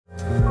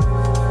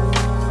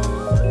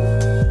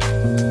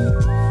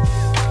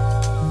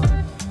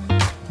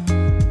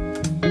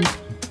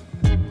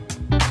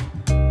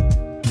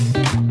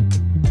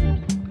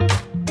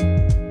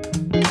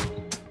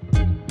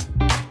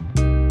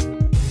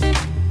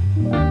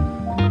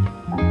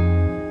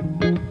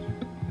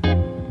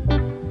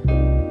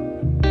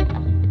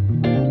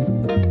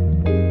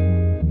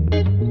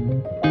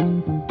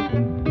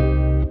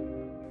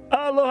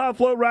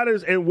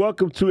Riders, and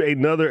welcome to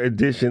another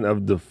edition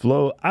of The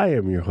Flow. I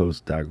am your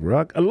host, Doc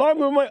Rock, along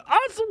with my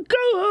awesome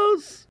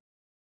co-host.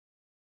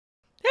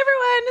 Hey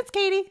everyone, it's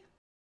Katie.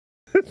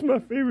 That's my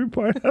favorite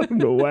part. I don't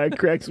know why it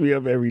cracks me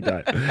up every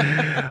time.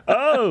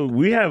 Oh,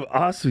 we have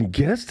awesome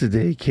guests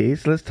today,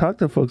 Case. Let's talk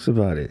to folks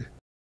about it.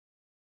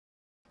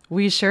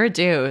 We sure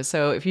do.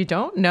 So if you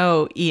don't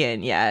know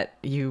Ian yet,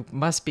 you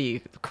must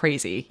be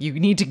crazy. You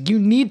need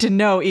to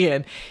know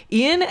Ian.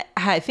 Ian,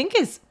 I think,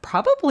 is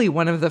probably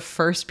one of the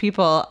first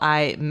people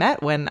I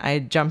met when I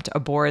jumped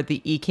aboard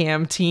the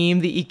Ecamm team,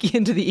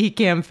 into the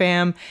Ecamm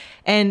fam.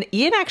 And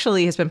Ian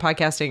actually has been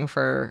podcasting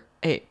for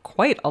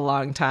quite a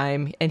long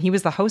time. And he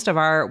was the host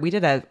of we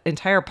did an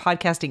entire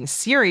podcasting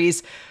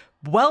series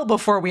well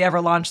before we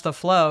ever launched The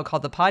Flow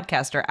called the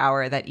Podcaster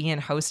Hour that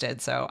Ian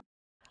hosted. So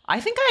I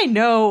think I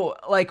know,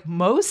 like,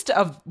 most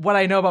of what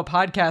I know about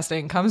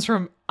podcasting comes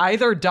from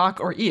either Doc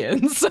or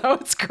Ian. So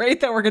it's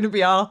great that we're going to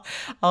be all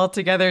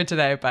together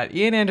today. But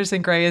Ian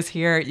Anderson Gray is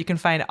here. You can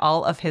find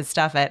all of his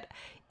stuff at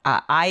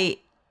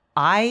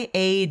iag.me.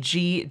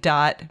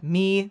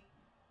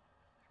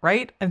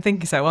 Right? I'm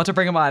thinking so. We'll have to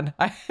bring him on.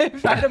 I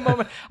had a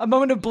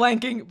moment of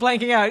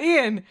blanking out.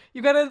 Ian,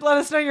 you got to let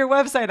us know your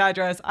website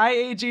address,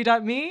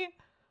 iag.me.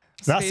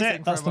 That's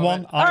it. That's the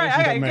one. All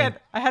right, good.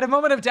 I had a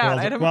moment of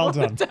doubt. Well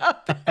done.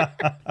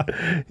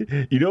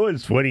 You know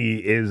what's funny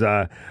is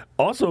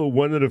also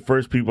one of the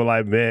first people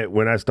I met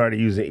when I started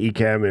using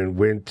Ecamm and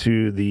went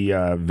to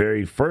the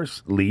very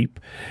first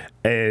leap.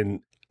 And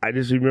I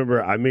just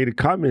remember I made a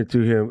comment to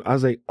him. I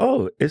was like,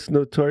 "Oh, it's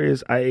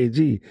Notorious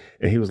IAG,"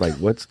 and he was like,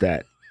 "What's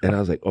that?" And I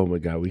was like, "Oh my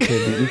God, we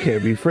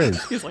can't be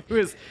friends." He's like, who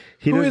is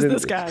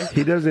this guy?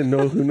 He doesn't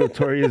know who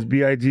Notorious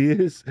B.I.G.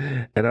 is.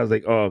 And I was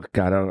like, "Oh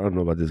God, I don't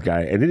know about this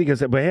guy." And then he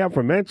said, "But hey, I'm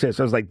from Manchester."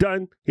 I was like,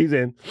 "Done. He's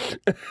in."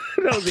 That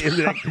was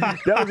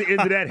the end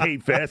of that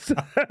hate fest.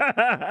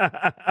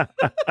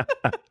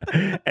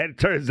 And it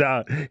turns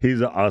out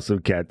he's an awesome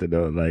cat to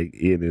know. Like,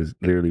 Ian is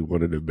literally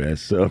one of the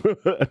best. So.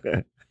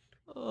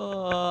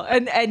 Oh,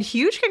 and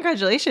huge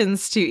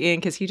congratulations to Ian,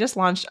 because he just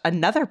launched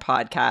another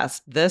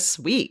podcast this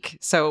week.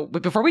 So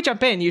before we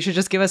jump in, you should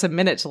just give us a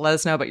minute to let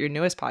us know about your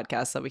newest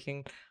podcast so we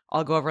can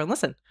all go over and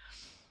listen.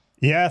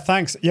 Yeah,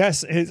 thanks.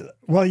 Yes,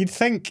 well, you'd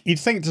think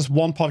just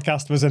one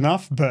podcast was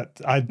enough,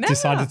 but I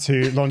decided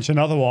to launch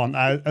another one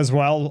as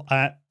well,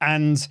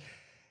 and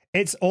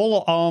it's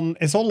all on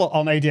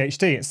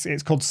ADHD.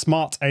 It's called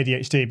Smart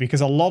ADHD,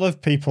 because a lot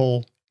of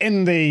people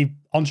in the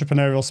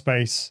entrepreneurial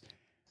space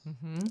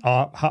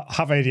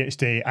have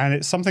ADHD, and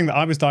it's something that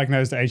I was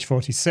diagnosed at age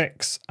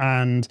 46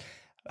 and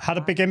had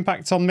a big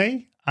impact on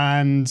me,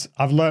 and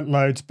I've learnt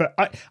loads, but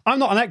I'm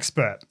not an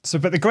expert.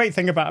 But the great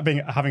thing about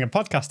having a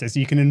podcast is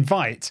you can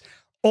invite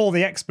all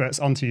the experts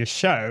onto your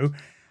show,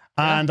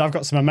 and I've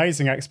got some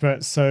amazing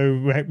experts. So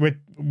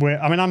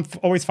I'm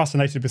always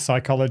fascinated with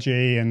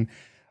psychology and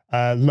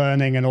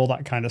learning and all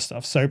that kind of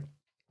stuff. So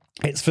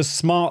it's for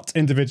smart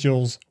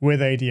individuals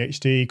with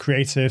ADHD,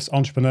 creatives,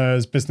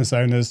 entrepreneurs, business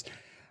owners.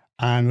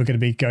 And we're going to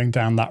be going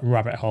down that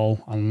rabbit hole,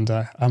 and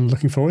I'm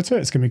looking forward to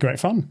it. It's going to be great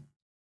fun.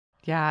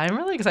 Yeah, I'm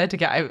really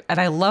excited and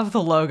I love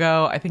the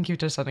logo. I think you've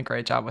just done a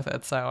great job with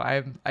it. So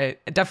I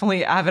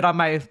definitely have it on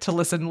my to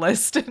listen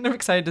list, and I'm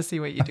excited to see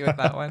what you do with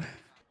that one.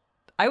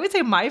 I would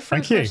say my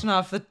first question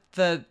off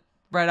the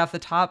right off the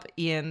top,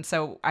 Ian.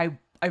 So I'm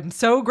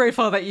so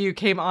grateful that you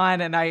came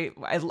on, and I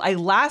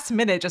last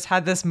minute just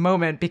had this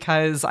moment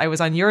because I was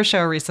on your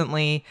show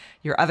recently,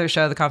 your other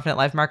show, the Confident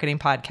Life Marketing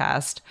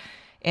Podcast.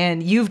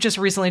 And you've just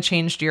recently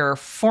changed your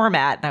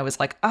format. And I was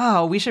like,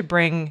 oh, we should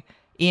bring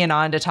Ian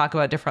on to talk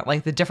about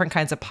the different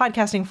kinds of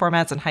podcasting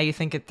formats and how you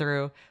think it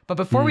through. But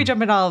before we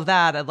jump into all of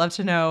that, I'd love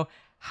to know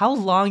how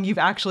long you've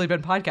actually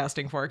been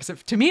podcasting for.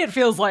 Because to me, it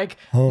feels like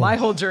my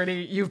whole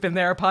journey, you've been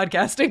there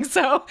podcasting.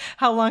 So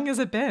how long has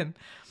it been?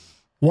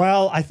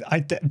 Well,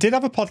 I did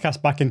have a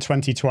podcast back in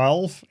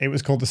 2012. It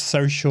was called the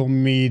Social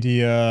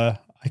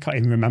Media. I can't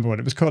even remember what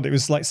it was called. It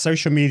was like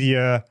Social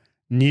Media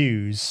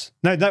News.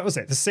 No, that was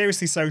it. The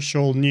Seriously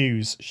Social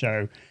News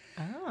show.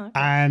 Oh, okay.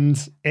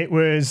 And it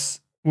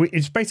was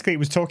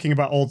talking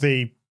about all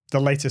the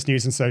latest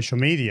news in social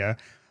media.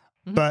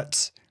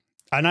 But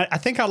I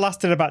think I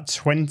lasted about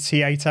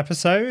 28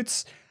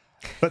 episodes.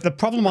 But the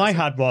problem I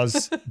had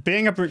was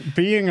being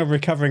a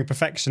recovering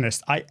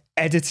perfectionist. I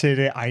edited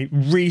it. I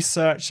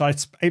researched.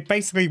 It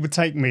basically would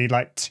take me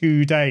like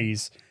 2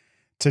 days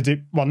to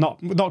do. Well,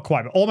 not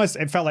quite, but almost.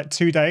 It felt like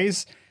 2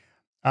 days.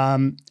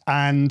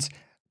 And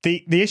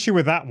the issue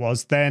with that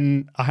was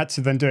then I had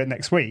to then do it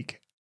next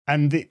week.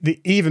 And the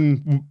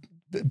even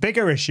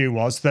bigger issue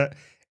was that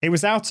it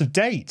was out of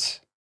date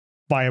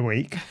by a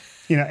week,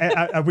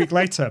 a week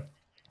later.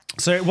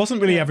 So it wasn't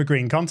really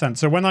evergreen content.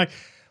 So when I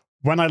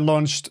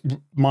launched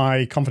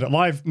my Confident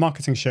Live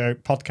marketing show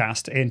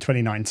podcast in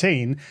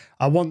 2019,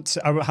 I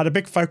had a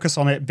big focus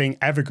on it being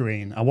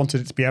evergreen. I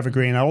wanted it to be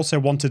evergreen. I also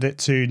wanted it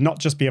to not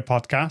just be a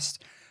podcast.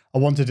 I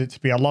wanted it to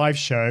be a live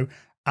show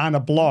and a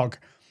blog,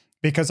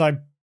 because I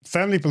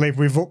firmly believe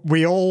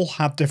we all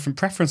have different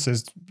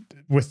preferences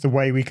with the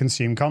way we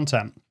consume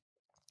content.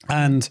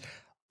 And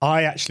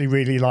I actually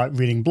really like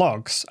reading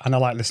blogs and I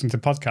like listening to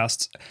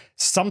podcasts.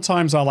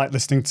 Sometimes I like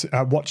listening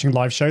to watching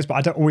live shows, but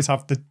I don't always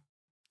have the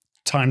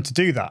time to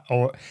do that.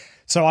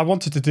 So I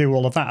wanted to do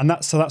all of that, and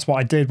that's what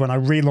I did when I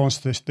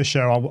relaunched the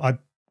show.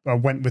 I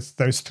went with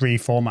those 3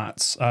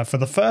 formats for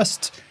the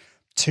first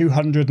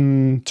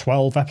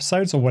 212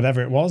 episodes or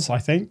whatever it was. I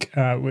think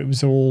it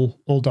was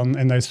all done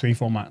in those 3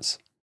 formats.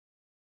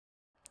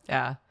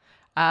 Yeah.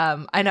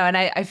 I know. And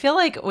I feel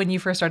like when you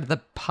first started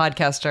the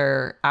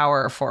podcaster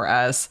hour for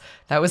us,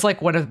 that was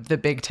like one of the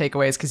big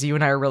takeaways, because you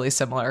and I are really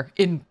similar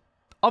in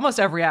almost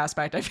every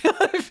aspect. I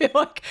feel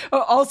like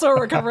also a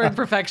recovering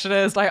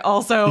perfectionist. I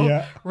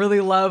also really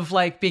love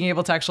like being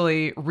able to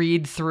actually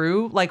read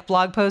through like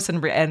blog posts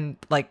and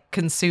like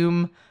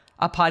consume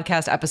a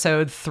podcast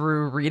episode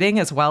through reading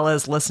as well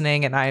as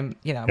listening. And I'm,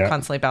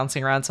 constantly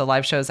bouncing around. So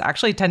live shows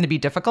actually tend to be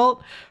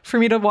difficult for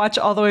me to watch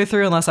all the way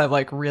through unless I've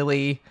like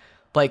really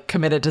like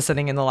committed to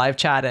sitting in the live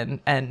chat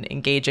and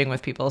engaging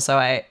with people. So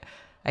I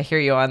hear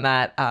you on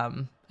that.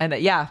 I'm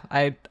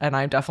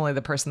definitely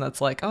the person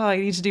that's like, oh, I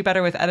need to do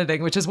better with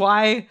editing, which is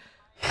why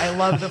I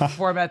love the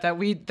format that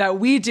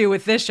we do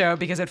with this show,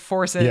 because it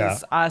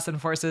forces us and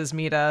forces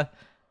me to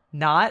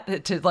not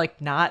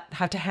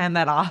have to hand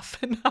that off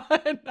and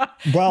not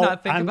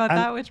think about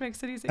that, which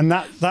makes it easy. And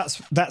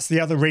that's the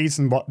other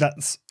reason.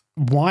 That's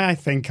why I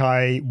think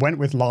I went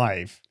with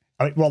live.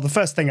 The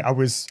first thing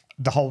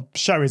the whole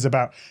show is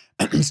about,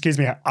 excuse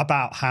me,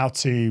 about how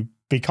to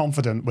be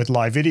confident with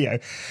live video.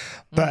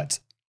 But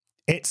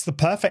it's the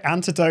perfect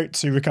antidote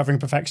to recovering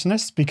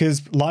perfectionists,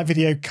 because live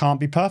video can't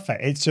be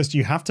perfect. It's just,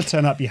 you have to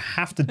turn up, you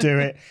have to do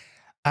it.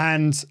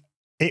 And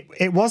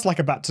it was like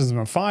a baptism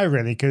of fire,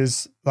 really,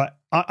 because like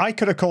I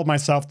could have called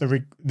myself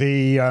the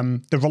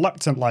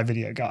reluctant live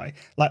video guy.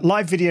 Like,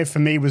 live video for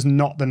me was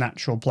not the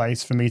natural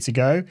place for me to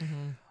go.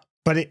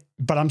 But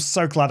I'm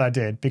so glad I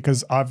did,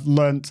 because I've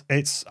learned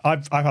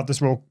I've had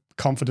this real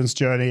confidence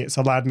journey. It's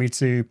allowed me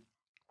to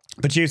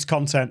produce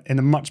content in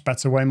a much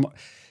better way.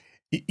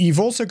 You've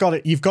got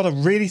to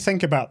really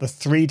think about the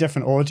 3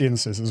 different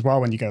audiences as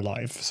well when you go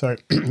live. So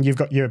you've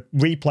got your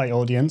replay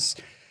audience,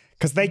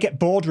 because they get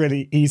bored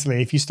really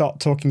easily if you start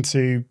talking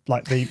to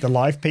like the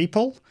live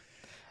people.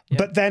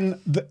 But then,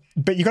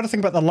 but you got to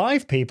think about the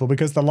live people,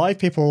 because the live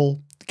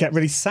people get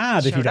really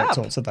sad if you don't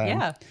talk to them.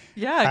 Yeah,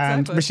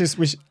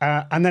 exactly.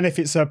 And then if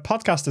it's a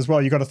podcast as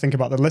well, you got to think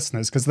about the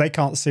listeners, because they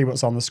can't see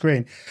what's on the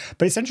screen.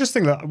 But it's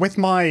interesting that with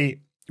my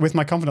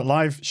Confident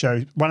Live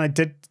show, when I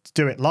did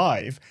do it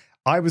live,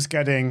 I was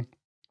getting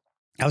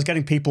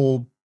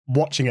people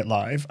watching it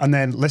live and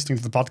then listening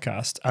to the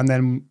podcast and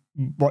then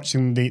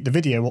watching the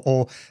video,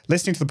 or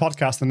listening to the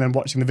podcast and then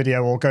watching the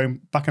video, or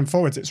going back and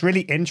forwards. It's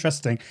really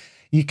interesting.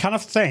 You kind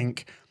of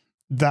think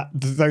that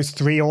those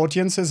 3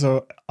 audiences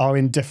are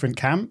in different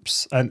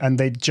camps and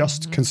they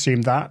just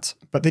consume that,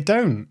 but they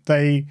don't.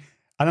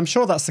 And I'm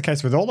sure that's the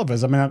case with all of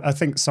us. I mean, I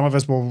think some of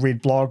us will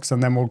read blogs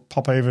and then we'll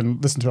pop over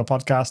and listen to a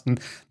podcast, and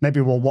maybe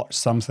we'll watch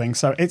something.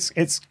 So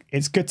it's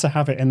good to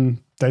have it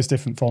in those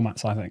different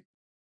formats, I think.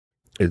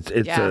 It's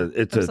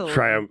a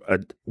triumph.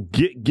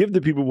 Give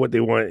the people what they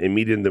want and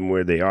meeting them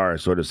where they are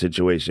sort of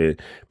situation,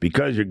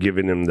 because you're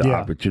giving them the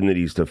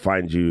opportunities to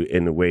find you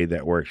in a way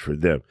that works for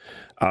them.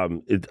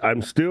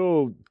 I'm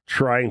still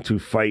trying to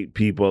fight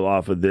people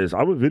off of this.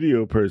 I'm a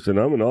video person.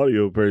 I'm an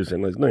audio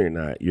person. Like, no, you're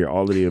not. You're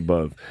all of the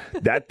above.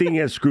 That thing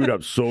has screwed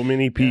up so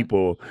many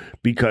people,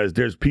 because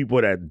there's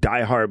people that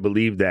die hard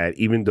believe that,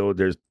 even though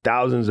there's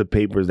thousands of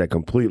papers that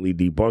completely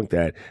debunk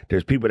that,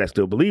 there's people that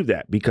still believe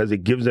that, because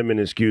it gives them an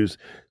excuse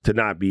to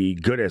not be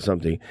good at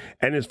something.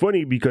 And it's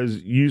funny,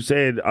 because you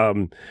said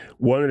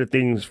one of the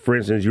things, for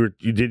instance, you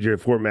did your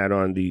format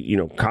on the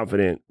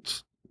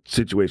confidence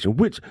situation,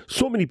 which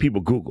so many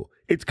people Google.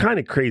 It's kind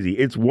of crazy.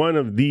 It's one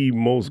of the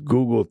most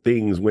Googled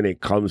things when it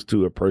comes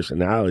to a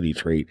personality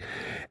trait.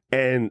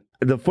 And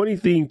the funny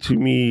thing to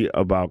me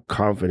about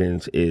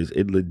confidence is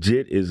it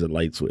legit is a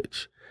light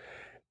switch.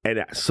 And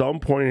at some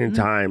point in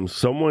time,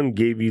 someone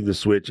gave you the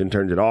switch and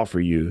turned it off for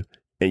you,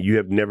 and you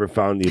have never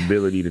found the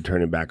ability to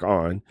turn it back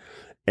on.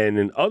 And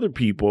then other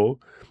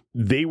people,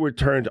 they were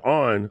turned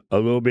on a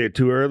little bit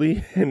too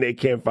early, and they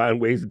can't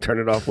find ways to turn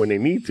it off when they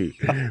need to,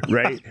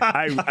 right?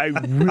 I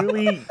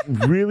really,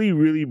 really,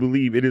 really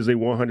believe it is a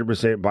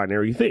 100%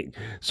 binary thing.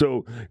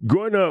 So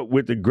growing up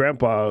with the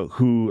grandpa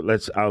who,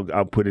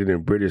 I'll put it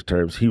in British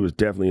terms, he was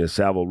definitely a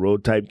Savile Row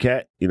type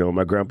cat.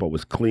 My grandpa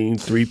was clean,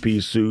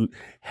 3-piece suit,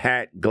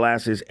 hat,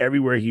 glasses.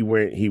 Everywhere he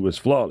went, he was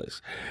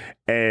flawless.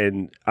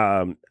 And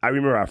I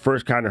remember I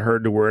first kind of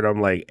heard the word,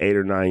 I'm like 8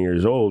 or 9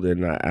 years old.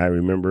 And I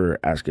remember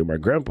asking my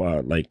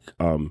grandpa, like,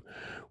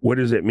 what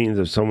does it mean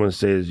if someone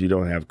says you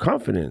don't have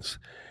confidence?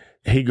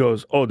 He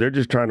goes, oh, they're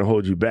just trying to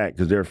hold you back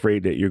because they're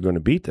afraid that you're going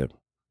to beat them.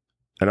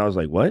 And I was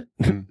like, what?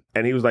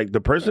 And he was like,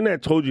 the person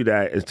that told you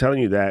that is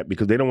telling you that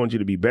because they don't want you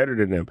to be better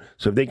than them.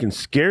 So if they can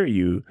scare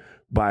you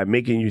by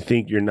making you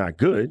think you're not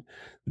good,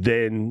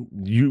 then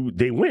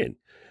they win.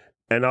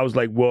 And I was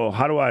like, well,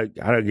 how do I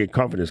get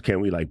confidence? Can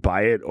we like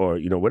buy it or,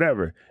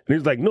 whatever? And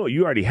he's like, no,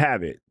 you already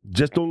have it.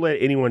 Just don't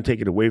let anyone take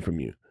it away from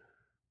you.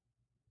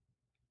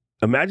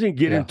 Imagine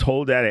getting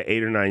told that at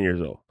 8 or 9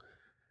 years old.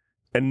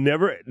 And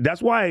never,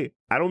 that's why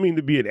I don't mean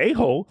to be an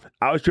a-hole.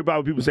 I always trip out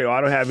when people say, oh,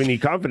 I don't have any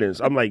confidence.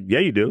 I'm like, yeah,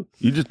 you do.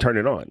 You just turn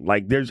it on.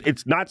 Like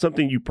it's not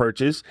something you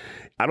purchase.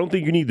 I don't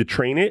think you need to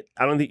train it.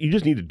 I don't think you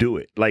just need to do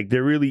it. Like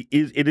there really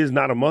is, it is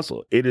not a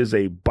muscle. It is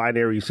a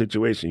binary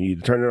situation. You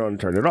turn it on and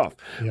turn it off.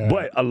 Yeah.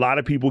 But a lot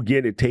of people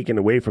get it taken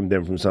away from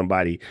them from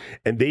somebody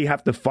and they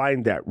have to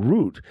find that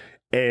root.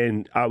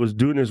 And I was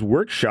doing this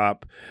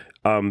workshop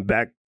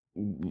back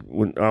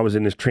when I was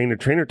in this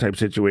trainer type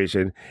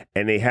situation,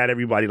 and they had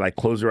everybody like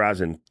close their eyes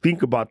and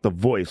think about the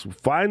voice.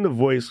 Find the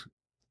voice,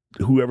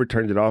 whoever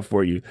turned it off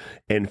for you.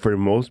 And for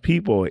most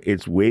people,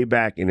 it's way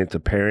back and it's a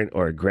parent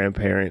or a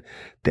grandparent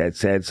that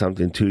said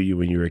something to you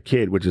when you were a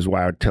kid, which is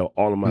why I tell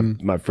all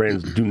of my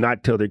friends, do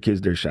not tell their kids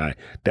they're shy.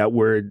 That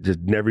word, just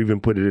never even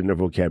put it in their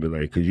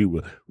vocabulary because you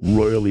will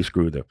royally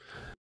screw them.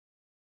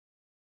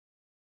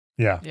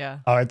 Yeah.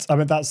 Oh, I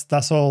mean,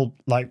 that's all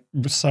like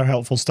so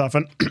helpful stuff.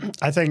 And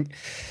I think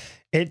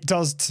it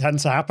does tend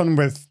to happen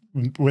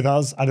with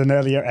us at an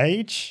earlier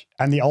age.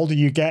 And the older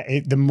you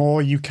get, the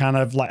more you kind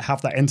of like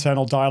have that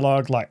internal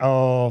dialogue, like,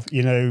 oh,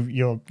 you know,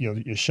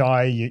 you're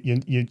shy,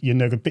 you're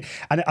no good.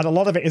 And a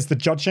lot of it is the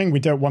judging. We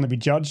don't want to be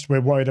judged.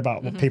 We're worried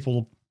about what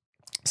people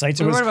say to us.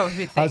 We're worried about what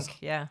we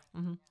think. Yeah.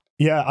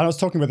 Yeah. I was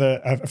talking with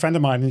a friend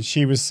of mine, and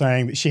she was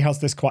saying that she has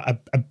this quite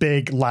a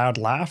big, loud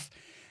laugh.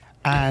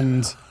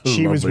 And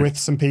she was with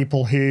some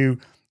people who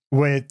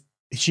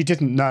she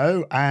didn't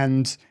know,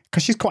 and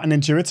because she's quite an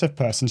intuitive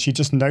person, she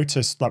just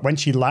noticed, like when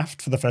she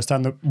laughed for the first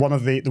time, one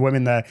of the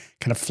women there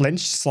kind of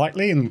flinched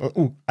slightly,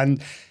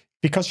 and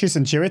because she's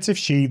intuitive,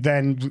 she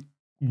then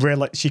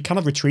realized, she kind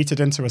of retreated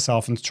into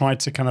herself and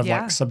tried to kind of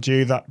like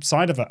subdue that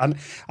side of it. And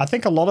I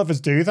think a lot of us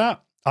do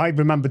that. I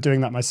remember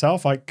doing that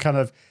myself. I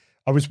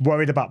was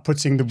worried about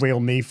putting the real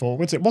me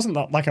forwards. It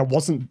wasn't like I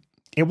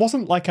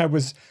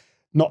was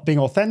not being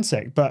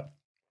authentic, but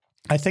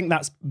I think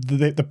that's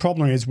the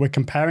problem is we're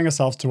comparing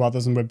ourselves to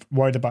others and we're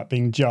worried about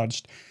being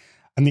judged.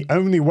 And the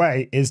only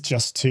way is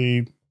just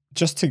to,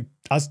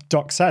 as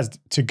Doc says,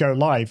 to go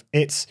live.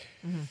 It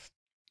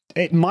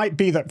might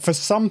be that for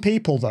some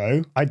people,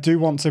 though, I do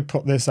want to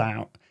put this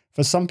out.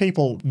 For some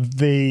people,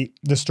 the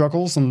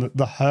struggles and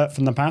the hurt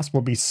from the past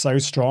will be so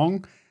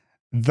strong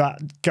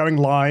that going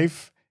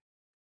live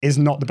is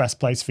not the best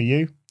place for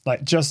you.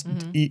 Like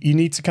you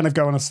need to kind of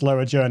go on a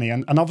slower journey.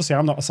 And obviously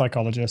I'm not a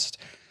psychologist,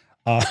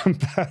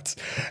 but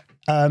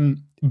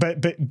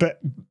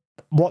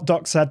what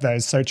Doc said there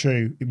is so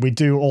true. We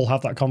do all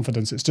have that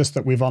confidence. It's just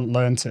that we've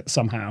unlearned it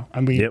somehow,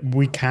 and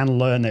we can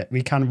learn it.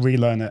 We can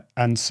relearn it.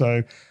 And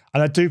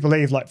I do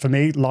believe, like for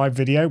me, live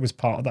video was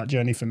part of that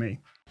journey for me.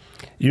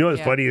 You know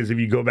what's funny is if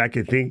you go back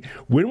and think,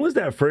 when was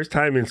that first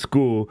time in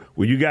school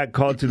when you got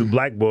called to the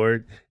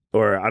blackboard?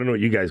 Or I don't know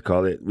what you guys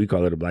call it. We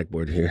call it a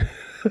blackboard here.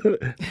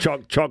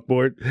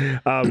 Chalkboard.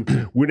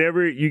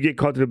 Whenever you get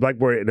called to the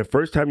blackboard and the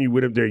first time you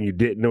went up there and you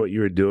didn't know what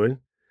you were doing,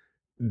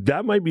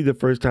 that might be the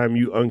first time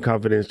you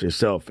unconfidenced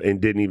yourself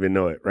and didn't even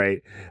know it,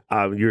 right?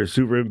 You were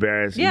super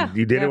embarrassed. Yeah,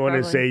 you didn't want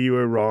to say you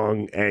were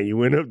wrong, and you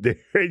went up there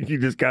and you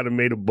just kind of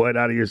made a butt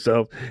out of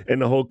yourself,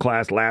 and the whole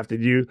class laughed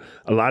at you.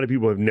 A lot of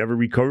people have never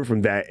recovered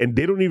from that, and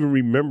they don't even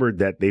remember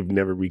that they've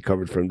never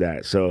recovered from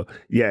that. So,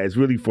 yeah, it's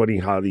really funny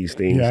how these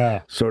things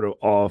sort of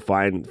all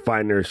find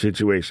their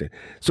situation.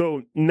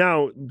 So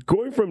now,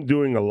 going from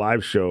doing a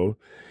live show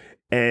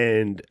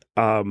and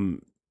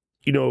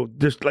you know,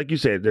 just like you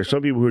said, there's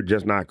some people who are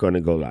just not going to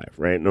go live,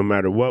 right? No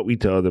matter what we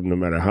tell them, no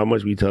matter how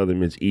much we tell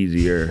them, it's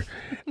easier.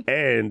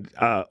 And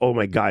oh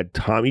my God,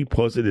 Tommy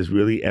posted this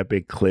really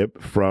epic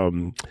clip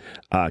from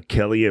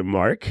Kelly and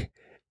Mark,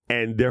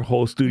 and their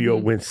whole studio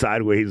went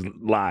sideways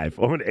live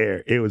on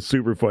air. It was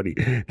super funny.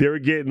 They were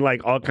getting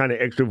like all kind of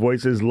extra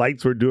voices.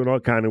 Lights were doing all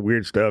kind of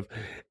weird stuff.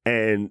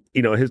 And,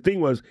 you know, his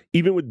thing was,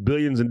 even with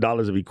billions of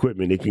dollars of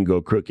equipment, it can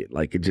go crooked.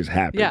 Like it just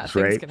happens,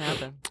 right? Things can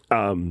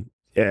happen.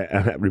 Yeah,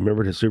 I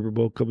remember the Super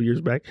Bowl a couple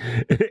years back.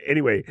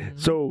 Anyway,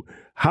 so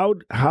how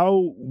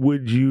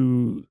would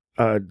you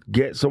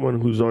get someone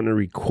who's on a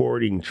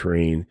recording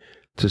train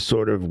to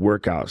sort of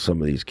work out some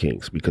of these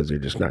kinks because they're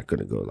just not going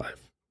to go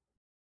live?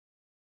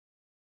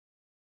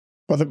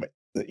 Well, so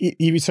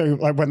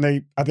like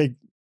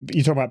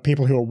you talk about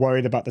people who are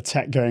worried about the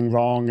tech going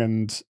wrong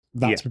and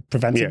that's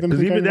preventing them from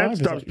going even that live?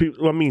 stops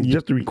people. I mean,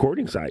 just the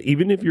recording side.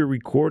 Even if you're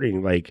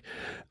recording, like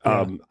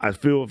I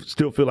still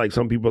feel like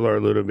some people are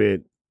a little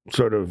bit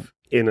sort of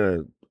in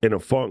a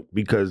funk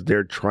because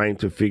they're trying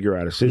to figure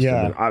out a system.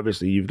 And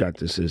obviously you've got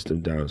the system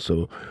down.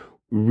 So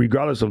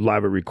regardless of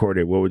live or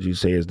recorded, what would you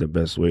say is the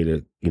best way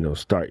to, you know,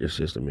 start your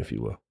system, if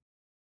you will?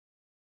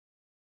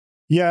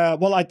 Yeah,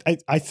 well,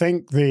 I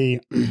think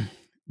the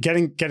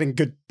getting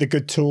the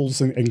good tools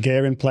and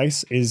gear in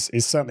place is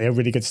certainly a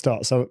really good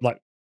start. So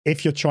like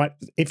if you're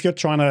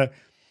trying to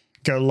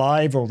go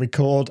live or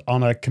record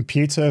on a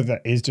computer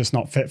that is just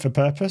not fit for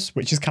purpose,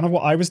 which is kind of what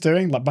I was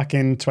doing. Like back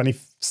in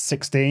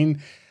 2016,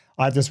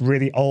 I had this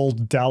really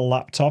old Dell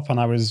laptop, and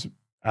I was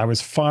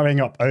firing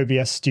up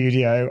OBS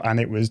Studio, and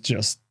it was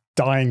just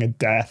dying a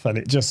death, and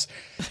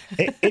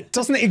it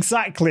doesn't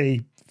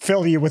exactly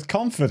fill you with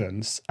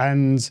confidence.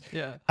 And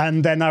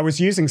then I was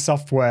using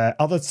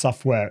other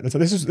software.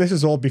 This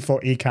is all before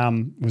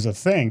Ecamm was a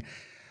thing.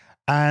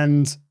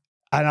 And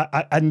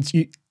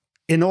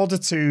in order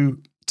to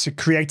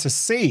create a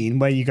scene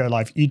where you go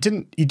live, you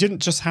didn't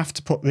just have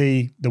to put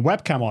the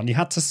webcam on. You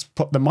had to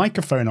put the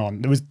microphone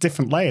on. There was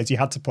different layers. You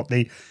had to put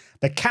the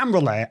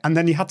camera layer, and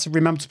then you had to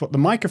remember to put the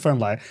microphone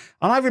layer.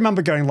 And I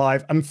remember going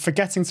live and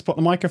forgetting to put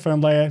the microphone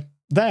layer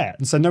there,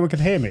 and so no one could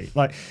hear me.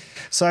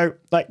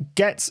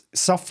 Get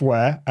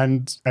software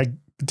and a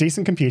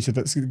decent computer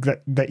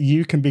that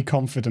you can be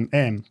confident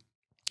in.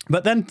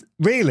 But then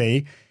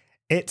really,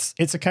 it's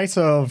a case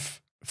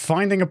of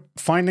finding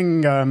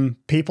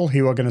people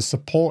who are going to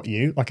support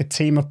you, like a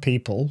team of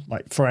people,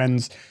 like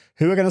friends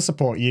who are going to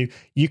support you.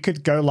 You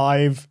could go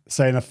live,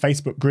 say, in a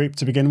Facebook group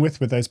to begin with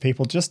those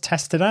people. Just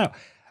test it out.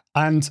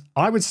 And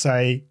I would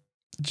say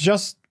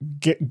just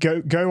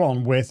go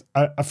on with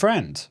a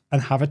friend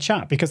and have a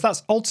chat, because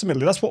that's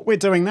what we're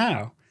doing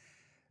now.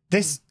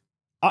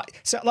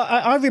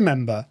 I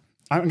remember,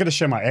 I'm going to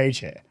show my age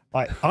here.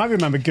 I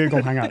remember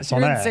Google Hangouts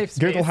on air.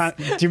 Do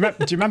you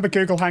remember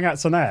Google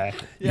Hangouts on air?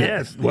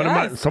 Yes,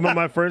 some of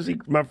my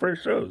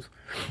first shows.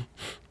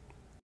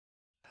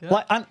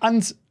 Yeah.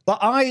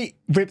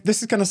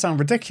 This is going to sound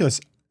ridiculous.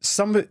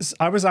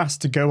 I was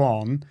asked to go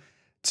on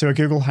to a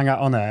Google Hangout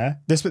on air.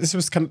 This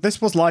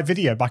was live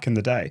video back in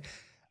the day,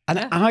 and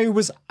I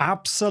was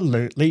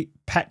absolutely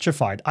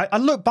petrified. I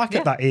look back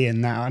at that,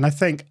 Ian, now, and I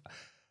think,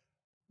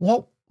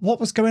 what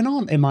was going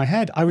on in my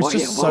head? I was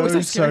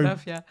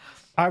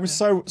I was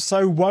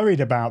so worried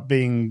about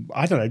being,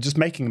 I don't know, just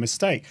making a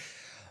mistake.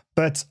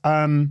 But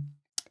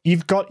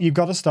you've got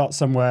to start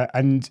somewhere,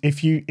 and at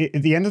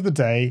the end of the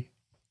day,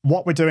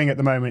 what we're doing at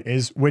the moment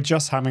is we're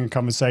just having a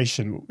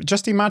conversation.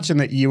 Just imagine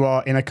that you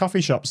are in a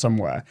coffee shop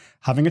somewhere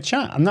having a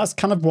chat, and that's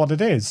kind of what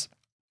it is.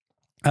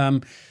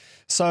 And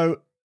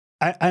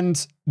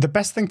the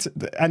best thing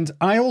and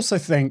I also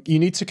think you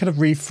need to kind of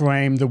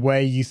reframe the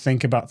way you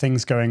think about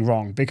things going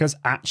wrong, because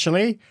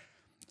actually,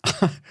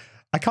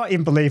 I can't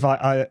even believe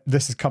I've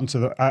come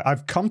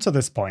to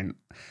this point,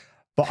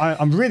 but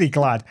I'm really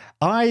glad.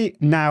 I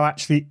now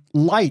actually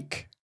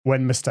like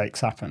when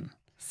mistakes happen.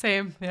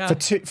 Same, yeah.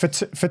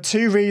 For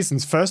two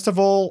reasons. First of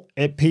all,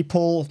 it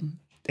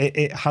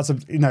has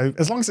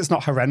as long as it's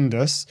not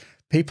horrendous,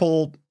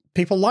 people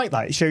like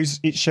that.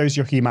 It shows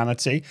your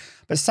humanity.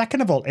 But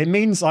second of all, it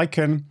means I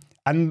can,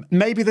 and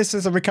maybe this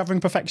is a recovering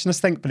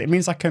perfectionist thing, but it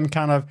means I can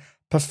kind of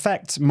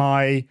perfect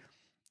my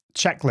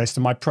checklist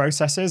and my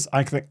processes.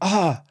 I can think,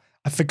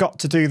 I forgot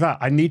to do that.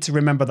 I need to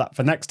remember that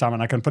for next time,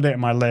 and I can put it in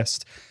my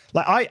list.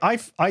 Like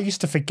I used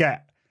to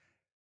forget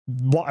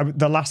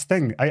the last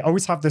thing. I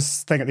always have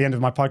this thing at the end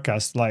of my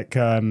podcast, like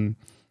I'm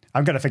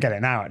going to forget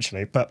it now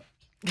actually, but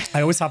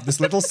I always have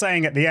this little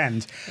saying at the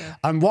end. Yeah.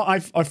 And what I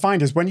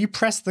find is when you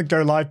press the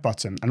go live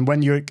button and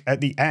when you're at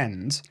the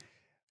end,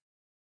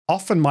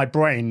 often my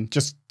brain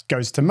just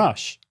goes to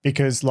mush,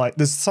 because like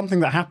there's something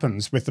that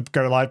happens with the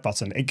go live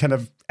button. It kind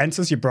of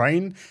enters your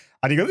brain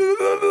and you go,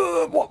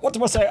 what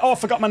do I say? Oh, I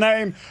forgot my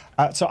name.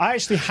 So I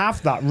actually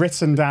have that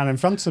written down in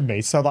front of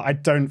me so that I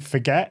don't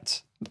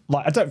forget.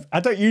 Like I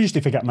don't usually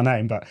forget my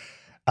name, but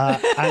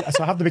and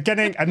so I have the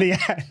beginning and the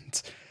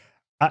end.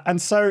 And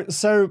so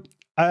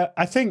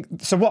I think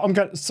so.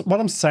 What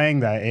I'm saying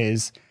there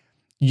is,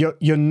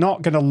 you're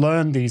not going to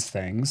learn these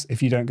things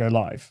if you don't go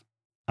live.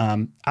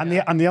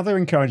 The other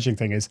encouraging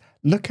thing is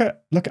look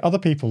at other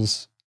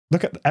people's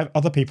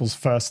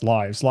first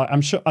lives. Like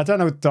I'm sure, I don't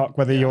know, Doc,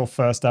 whether your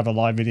first ever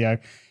live video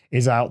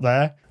is out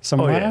there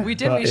somewhere. Oh, yeah. We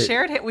did.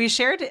 We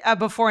shared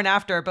before and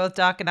after, both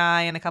Doc and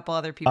I and a couple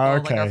other people,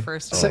 like our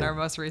first and our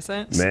most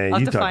recent. Man, I'll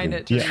you have to find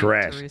it.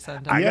 Trash.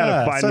 I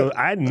gotta find those.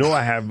 I know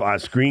I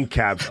have screen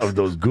caps of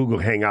those Google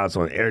Hangouts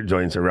on air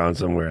joints around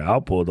somewhere. I'll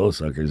pull those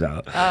suckers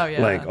out. Oh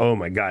yeah. Like, oh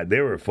my God,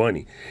 they were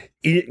funny.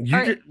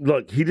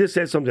 Look, he just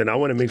said something. I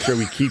want to make sure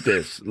we keep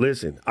this.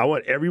 Listen, I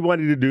want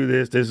everybody to do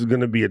this. This is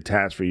going to be a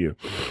task for you.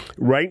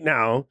 Right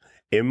now,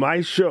 in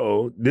my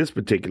show, this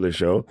particular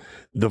show,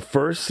 the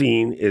first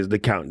scene is the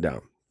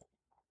countdown.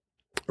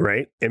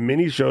 Right? In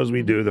many shows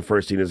we do, the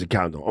first scene is a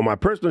countdown. On my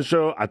personal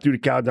show, I threw the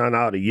countdown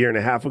out a year and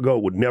a half ago.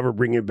 Would never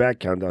bring it back.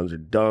 Countdowns are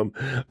dumb.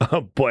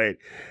 But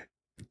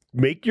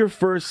make your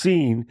first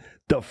scene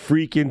the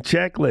freaking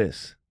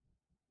checklist.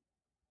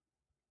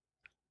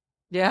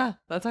 Yeah,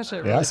 that's actually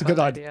a really that's a good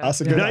idea.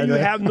 That's a good idea. Now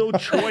you have no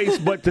choice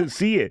but to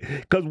see it.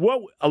 Because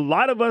what a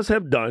lot of us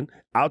have done,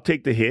 I'll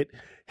take the hit,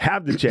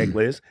 have the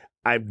checklist.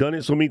 I've done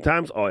it so many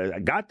times. Oh, I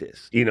got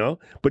this,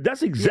 But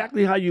that's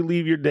exactly how you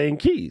leave your dang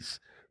keys,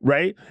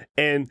 right?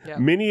 And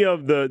many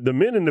of the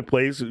men in the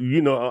place, I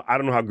don't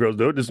know how girls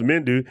do it. This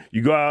men do.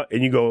 You go out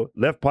and you go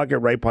left pocket,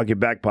 right pocket,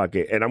 back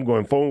pocket. And I'm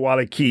going phone,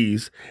 wallet,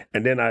 keys.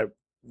 And then I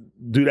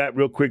do that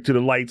real quick to the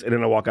lights, and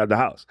then I walk out the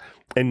house.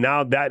 And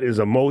now that is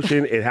a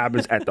motion. It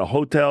happens at the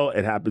hotel.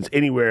 It happens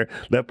anywhere.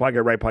 Left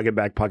pocket, right pocket,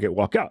 back pocket,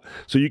 walk out.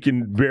 So you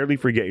can barely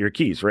forget your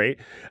keys, right?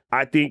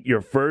 I think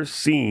your first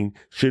scene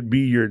should be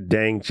your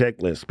dang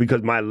checklist,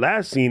 because my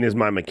last scene is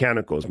my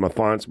mechanicals, my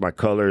fonts, my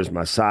colors,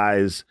 my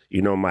size,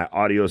 you know, my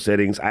audio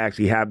settings. I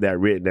actually have that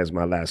written as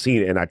my last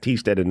scene, and I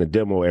teach that in the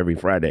demo every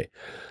Friday.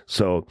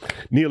 So,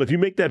 Neil, if you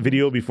make that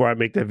video before I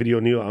make that video,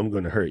 Neil, I'm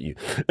going to hurt you.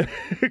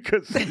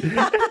 Because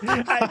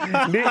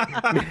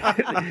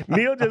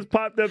Neil just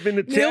popped up in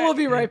the chat. Neil will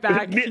be right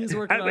back. He's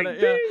working on it.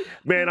 Yeah.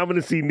 Man, I'm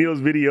going to see Neil's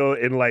video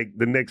in like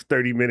the next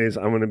 30 minutes.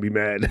 I'm going to be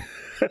mad.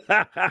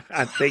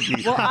 Thank you.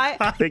 Well,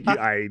 Thank you,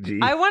 IAG.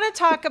 I want to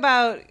talk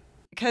about,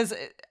 because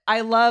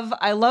I love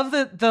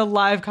the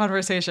live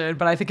conversation,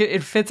 but I think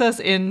it fits us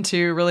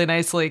into really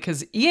nicely,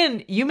 because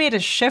Ian, you made a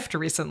shift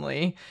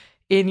recently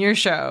in your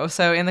show.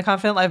 So in the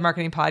Confident Live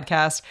Marketing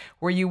podcast,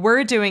 where you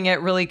were doing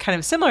it really kind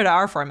of similar to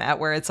our format,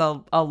 where it's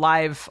a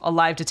live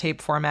to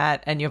tape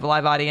format, and you have a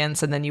live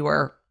audience, and then you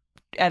were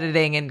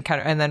editing and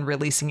then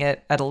releasing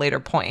it at a later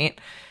point.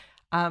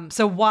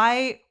 So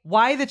why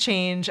the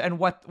change, and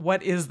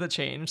what is the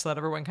change, so that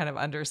everyone kind of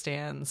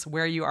understands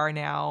where you are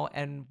now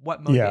and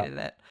what motivated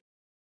it?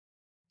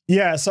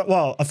 Yeah. So,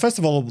 well, first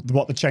of all,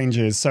 what the change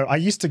is. So I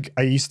used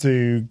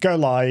to go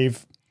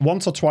live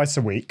once or twice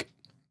a week,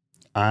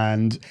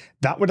 and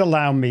that would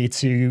allow me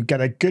to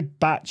get a good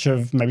batch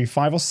of maybe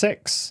 5 or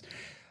 6,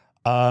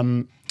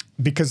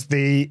 because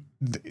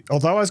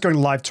although I was going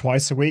live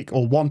twice a week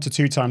or 1 to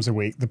 2 times a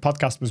week, the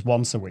podcast was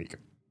once a week.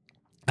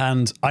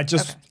 And I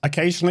just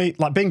occasionally,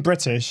 like being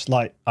British,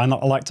 like I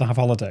like to have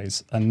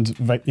holidays and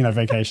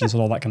vacations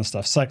and all that kind of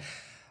stuff. So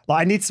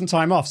like I need some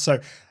time off. So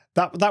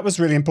that was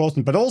really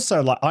important. But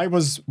also, like, I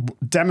was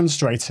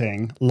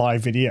demonstrating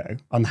live video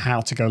on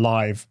how to go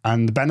live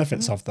and the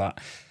benefits of that.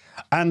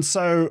 And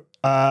so,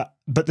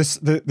 but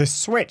the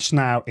switch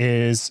now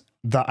is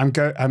that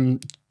I'm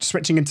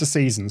switching into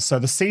seasons. So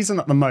the season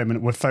at the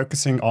moment, we're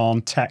focusing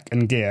on tech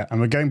and gear, and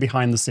we're going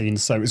behind the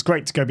scenes. So it's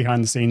great to go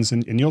behind the scenes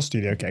in your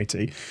studio,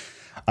 Katie.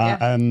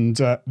 And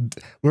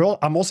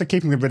I'm also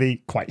keeping them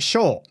really quite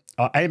short,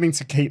 aiming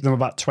to keep them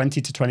about 20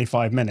 to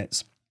 25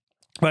 minutes.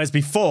 Whereas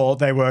before,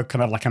 they were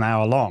kind of like an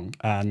hour long,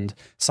 and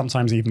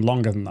sometimes even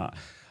longer than that.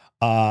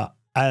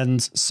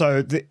 And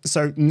so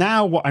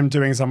now what I'm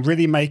doing is I'm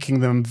really making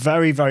them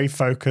very, very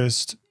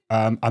focused.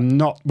 I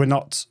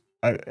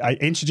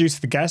introduce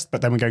the guest,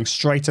 but then we're going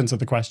straight into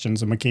the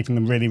questions, and we're keeping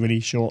them really, really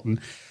short and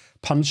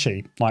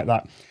punchy like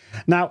that.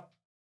 Now,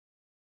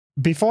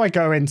 before I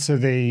go into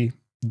the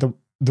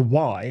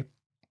why,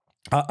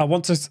 I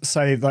want to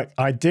say that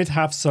I did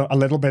have a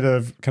little bit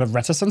of kind of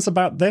reticence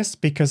about this,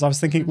 because I was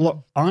thinking,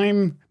 look,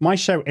 my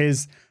show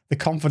is the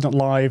Confident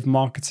Live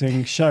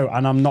marketing show,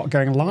 and I'm not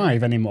going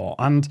live anymore.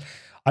 And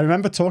I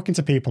remember talking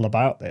to people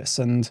about this,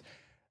 and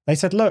they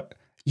said, look,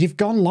 you've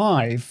gone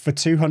live for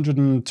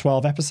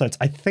 212 episodes.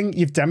 I think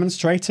you've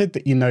demonstrated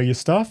that you know your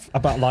stuff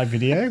about live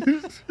video.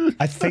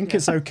 I think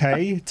it's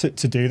okay to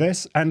do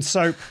this. And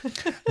so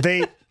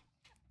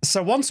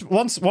once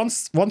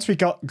we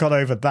got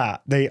over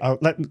that,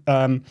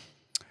 the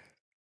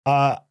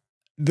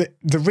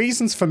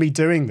reasons for me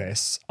doing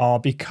this are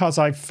because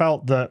I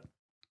felt that,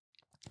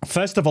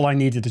 first of all, I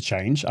needed a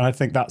change, and I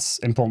think that's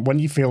important. When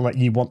you feel that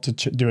you want to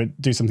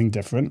do something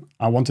different,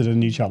 I wanted a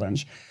new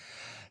challenge.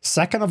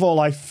 Second of all,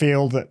 I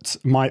feel that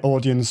my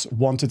audience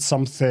wanted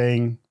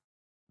something.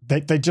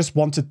 They just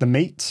wanted the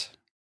meat,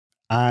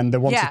 and they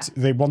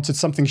wanted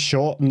something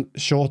short,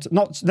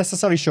 not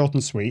necessarily short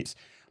and sweet,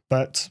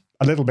 but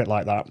a little bit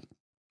like that.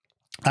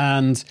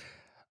 And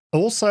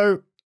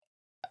also,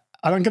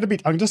 I'm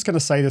just going to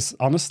say this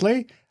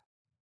honestly,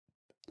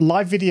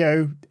 live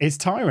video is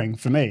tiring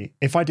for me.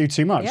 If I do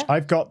too much,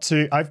 I've got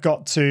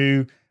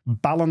to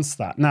balance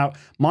that. Now,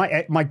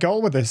 my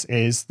goal with this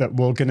is that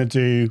we're going to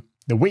do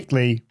the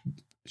weekly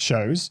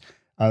shows,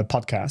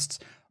 podcasts,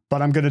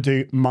 but I'm going to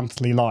do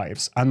monthly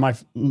lives, and my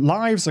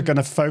lives are going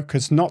to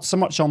focus not so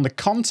much on the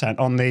content,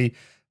 on the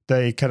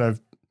kind of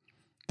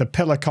the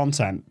pillar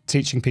content,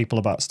 teaching people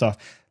about stuff.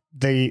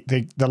 The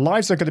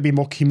lives are going to be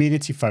more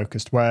community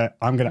focused, where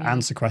I'm going to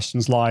answer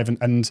questions live,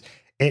 and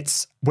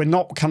we're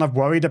not kind of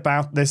worried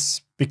about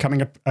this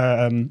becoming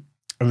a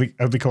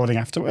recording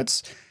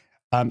afterwards.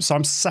 So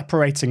I'm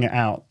separating it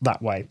out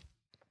that way,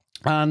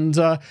 and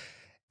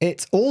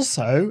it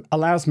also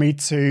allows me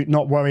to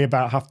not worry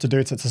about have to do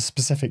it at a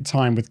specific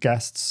time with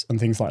guests and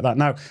things like that.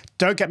 Now,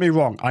 don't get me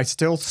wrong, I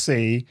still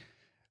see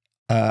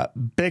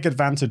big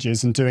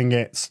advantages in doing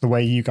it the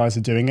way you guys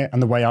are doing it and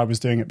the way I was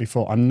doing it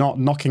before. I'm not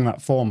knocking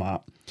that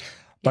format,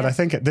 but I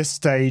think at this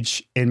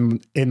stage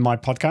in my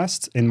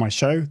podcast, in my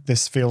show,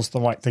 this feels the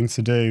right thing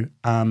to do.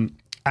 And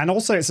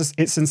also,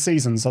 it's in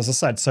seasons, as I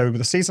said. So with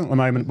the season at the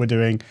moment, we're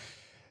doing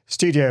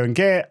studio and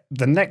gear.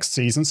 The next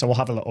season, so we'll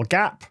have a little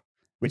gap,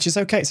 which is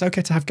okay. It's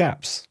okay to have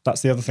gaps.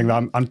 That's the other thing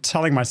that I'm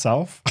telling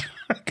myself,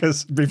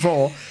 because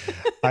before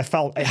I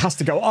felt it has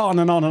to go on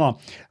and on and on.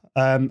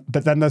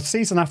 But then the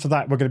season after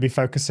that, we're going to be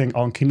focusing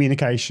on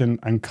communication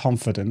and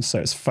confidence. So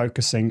it's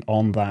focusing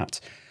on that.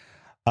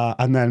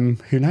 And then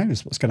who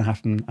knows what's going to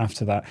happen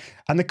after that.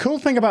 And the cool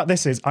thing about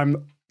this is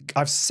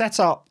I've set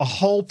up a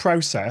whole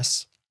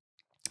process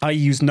I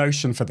use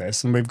Notion for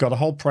this, and we've got a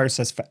whole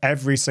process for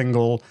every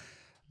single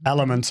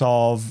element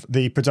of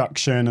the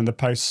production and the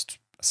post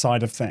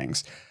side of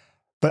things.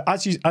 But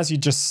as you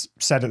just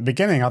said at the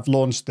beginning, I've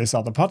launched this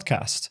other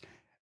podcast,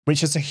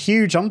 which is a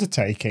huge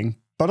undertaking.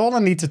 But all I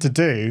needed to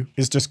do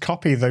is just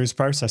copy those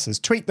processes,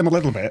 tweak them a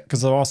little bit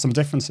because there are some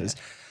differences.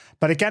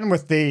 But again,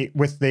 with the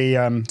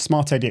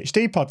Smart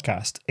ADHD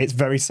podcast, it's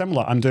very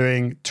similar. I'm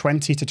doing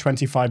 20 to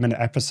 25-minute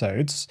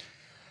episodes.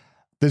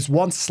 There's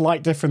one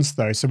slight difference,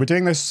 though. So we're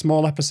doing those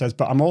small episodes,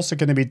 but I'm also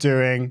going to be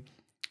doing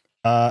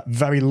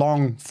very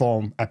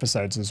long-form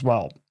episodes as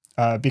well,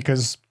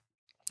 because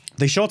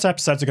the short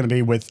episodes are going to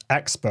be with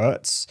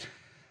experts,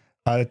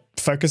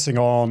 focusing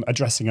on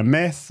addressing a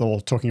myth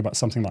or talking about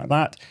something like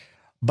that.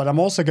 But I'm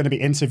also going to be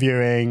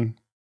interviewing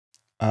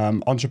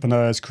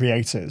entrepreneurs,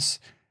 creators,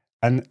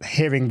 and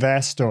hearing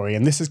their story.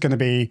 And this is going to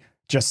be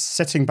just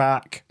sitting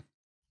back,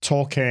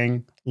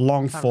 talking,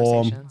 long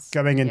form,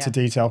 going into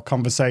detail,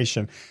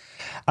 conversation.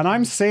 And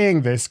I'm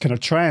seeing this kind of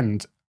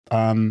trend.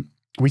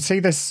 We see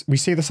this on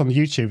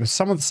YouTube.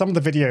 Some of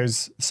the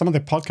videos, some of the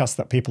podcasts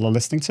that people are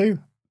listening to,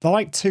 they're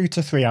like 2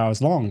 to 3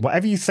 hours long.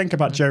 Whatever you think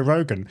about Joe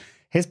Rogan,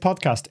 his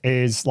podcast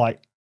is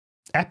like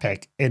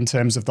epic in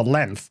terms of the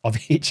length of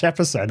each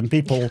episode, and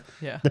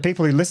the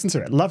people who listen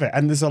to it love it.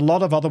 And there's a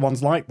lot of other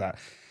ones like that.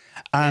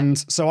 And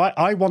so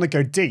I want to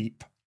go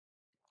deep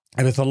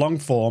with the long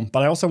form,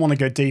 but I also want to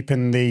go deep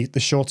in the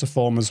shorter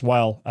form as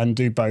well and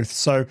do both.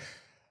 So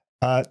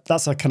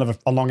that's a kind of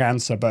a long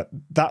answer, but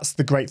that's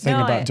the great thing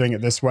about doing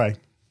it this way.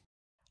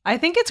 I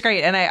think it's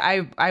great. And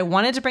I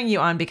wanted to bring you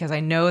on because I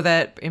know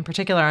that in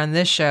particular on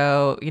this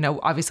show,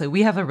 obviously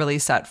we have a really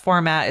set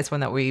format. It's one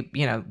that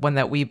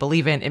we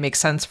believe in. It makes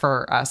sense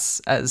for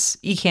us as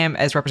Ecamm,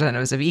 as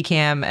representatives of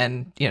Ecamm,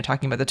 and,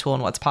 talking about the tool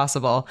and what's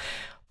possible.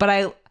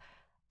 But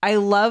I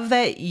love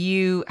that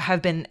you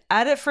have been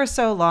at it for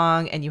so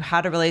long and you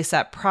had a really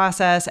set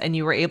process and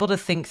you were able to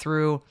think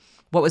through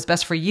what was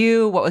best for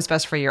you, what was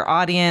best for your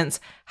audience,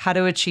 how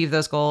to achieve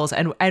those goals,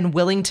 and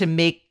willing to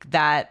make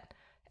that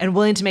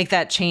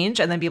change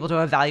and then be able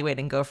to evaluate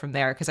and go from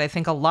there. Because I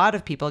think a lot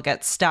of people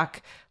get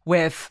stuck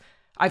with,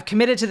 I've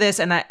committed to this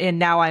and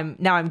now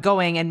I'm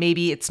going, and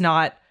maybe it's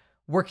not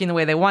working the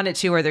way they want it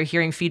to, or they're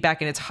hearing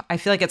feedback, and I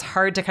feel like it's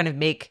hard to kind of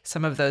make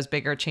some of those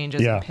bigger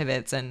changes and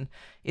pivots, and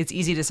it's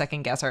easy to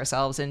second guess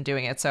ourselves in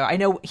doing it. So I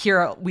know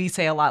here we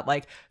say a lot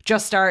like,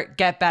 just start,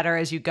 get better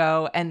as you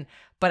go.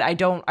 But I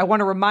want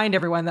to remind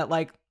everyone that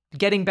like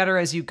getting better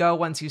as you go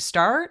once you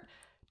start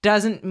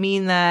doesn't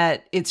mean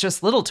that it's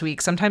just little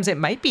tweaks. Sometimes it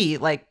might be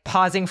like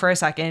pausing for a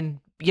second,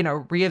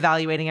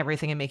 reevaluating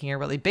everything and making a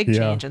really big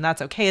change. And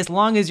that's okay as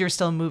long as you're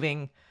still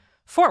moving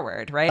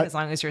forward, right? As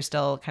long as you're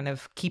still kind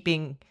of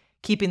keeping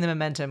the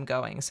momentum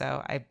going.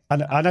 So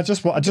I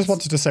just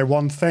wanted to say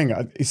one thing.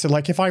 So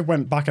like if I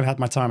went back and had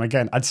my time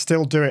again, I'd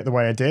still do it the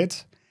way I did.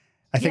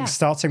 I think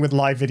starting with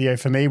live video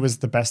for me was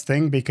the best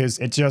thing because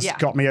it just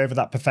got me over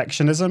that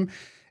perfectionism.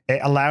 It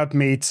allowed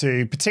me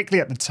to, particularly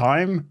at the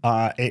time,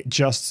 it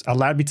just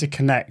allowed me to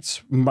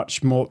connect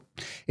much more.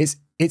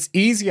 It's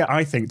easier,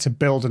 I think, to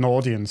build an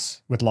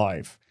audience with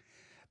live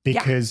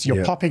because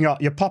you're popping up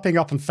on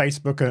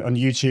Facebook, on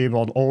YouTube,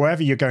 or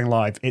wherever you're going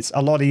live. It's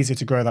a lot easier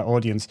to grow that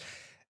audience.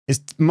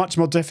 It's much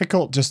more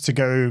difficult just to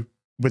go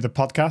with the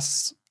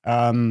podcasts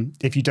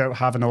if you don't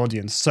have an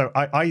audience. So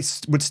I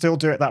would still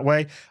do it that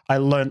way. I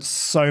learned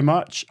so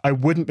much. I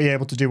wouldn't be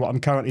able to do what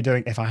I'm currently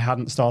doing if I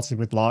hadn't started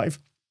with live.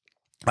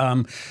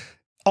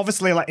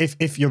 Obviously, like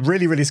if you're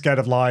really, really scared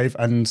of live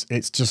and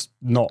it's just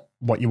not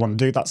what you want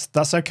to do,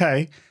 that's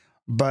okay.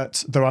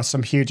 But there are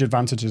some huge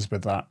advantages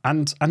with that.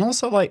 And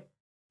also like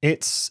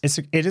it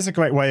is a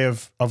great way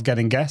of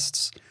getting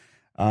guests.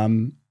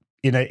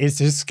 It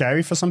is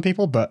scary for some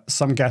people, but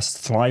some guests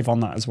thrive on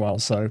that as well.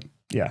 So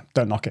yeah,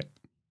 don't knock it.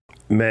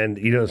 Man,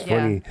 it's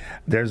funny.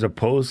 There's a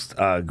post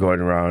going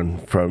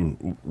around from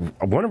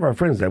one of our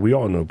friends that we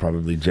all know,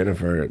 probably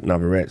Jennifer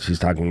Navarrete. She's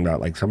talking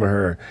about like some of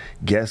her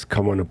guests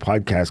come on the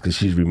podcast because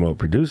she's remote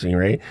producing,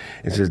 right?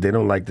 And says they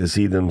don't like to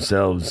see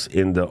themselves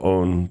in the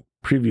own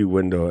preview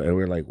window. And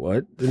we're like,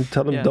 what? Then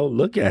tell them don't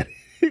look at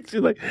it.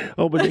 She's like,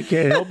 oh, but they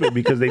can't help it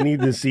because they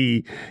need to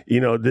see,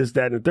 this,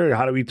 that, and the third.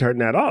 How do we turn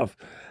that off?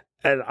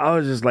 And I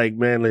was just like,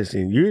 man,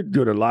 listen, you're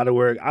doing a lot of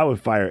work. I would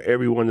fire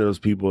every one of those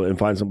people and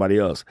find somebody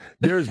else.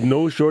 There's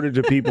no shortage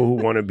of people who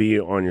want to be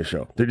on your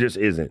show. There just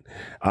isn't.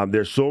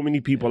 There's so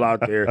many people out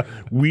there.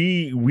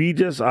 We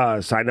just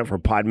signed up for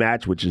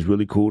Podmatch, which is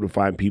really cool to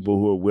find people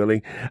who are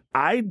willing.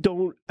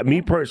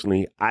 Me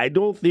personally, I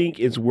don't think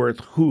it's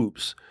worth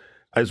hoops.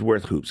 It's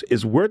worth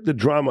the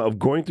drama of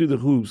going through the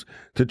hoops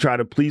to try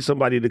to please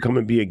somebody to come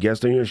and be a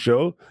guest on your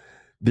show.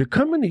 They're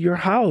coming to your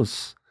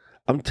house.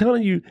 I'm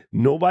telling you,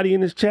 nobody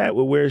in this chat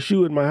will wear a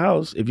shoe in my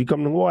house. If you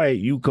come to Hawaii,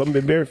 you come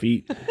in bare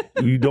feet.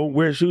 You don't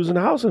wear shoes in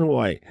the house in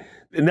Hawaii.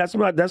 And that's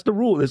the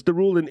rule. It's the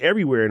rule in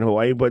everywhere in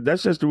Hawaii, but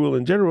that's just the rule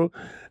in general.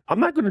 I'm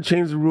not going to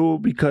change the rule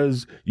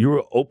because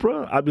you're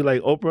Oprah. I'll be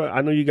like, Oprah,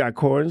 I know you got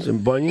corns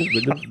and bunions,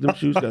 but them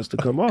shoes got to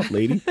come off,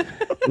 lady.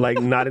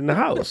 Like, not in the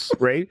house,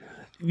 right?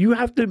 you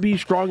have to be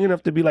strong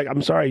enough to be like,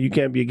 I'm sorry, you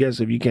can't be a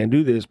guest if you can't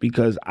do this,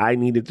 because I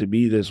need it to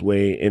be this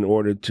way in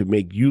order to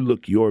make you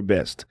look your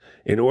best.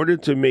 In order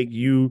to make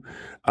you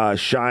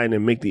shine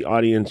and make the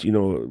audience,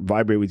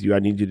 vibrate with you, I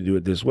need you to do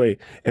it this way.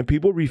 And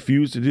people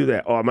refuse to do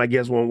that. Oh, my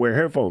guests won't wear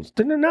headphones.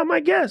 Then they're not my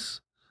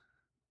guests.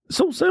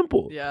 So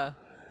simple. Yeah.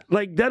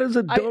 Like, that is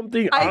a dumb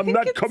thing. I'm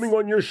not coming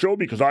on your show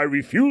because I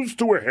refuse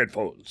to wear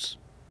headphones.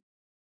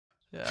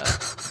 Yeah.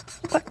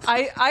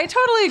 I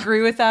totally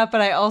agree with that, but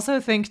I also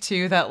think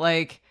too that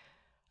like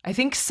I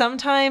think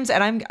sometimes,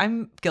 and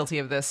I'm guilty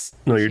of this.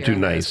 No, you're too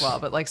nice as well.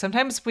 But like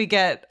sometimes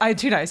I'm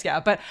too nice, yeah.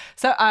 But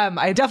so I'm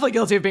definitely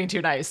guilty of being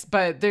too nice.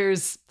 But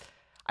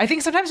I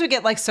think sometimes we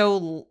get like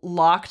so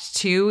locked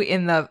too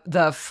in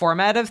the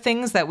format of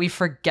things that we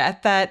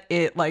forget that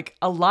it like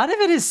a lot of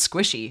it is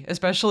squishy,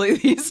 especially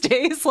these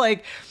days.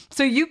 Like,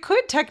 so you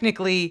could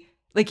technically,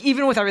 like,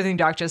 even with everything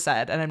Doc just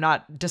said, and I'm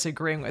not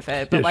disagreeing with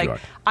it, but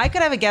I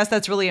could have a guest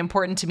that's really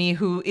important to me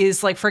who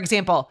is like, for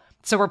example,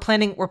 so we're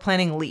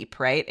planning Leap,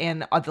 right?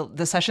 And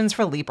the sessions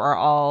for Leap are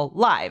all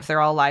live. They're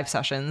all live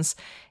sessions.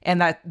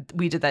 And that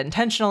we did that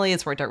intentionally.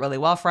 It's worked out really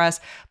well for us.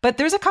 But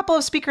there's a couple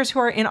of speakers who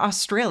are in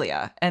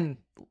Australia, and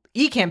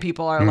Ecamm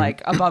people are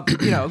like above,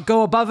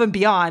 go above and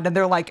beyond. And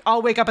they're like,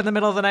 I'll wake up in the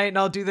middle of the night and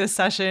I'll do this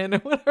session or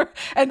whatever.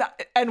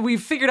 And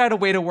we've figured out a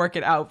way to work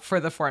it out for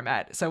the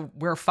format. So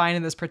we're fine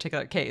in this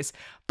particular case.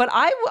 But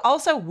I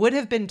also would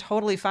have been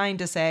totally fine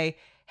to say,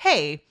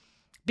 hey,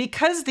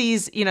 because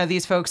these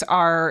folks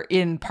are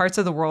in parts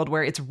of the world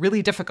where it's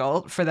really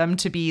difficult for them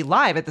to be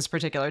live at this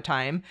particular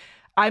time,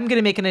 I'm going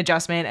to make an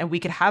adjustment and we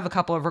could have a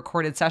couple of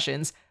recorded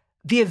sessions.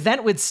 The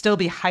event would still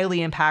be highly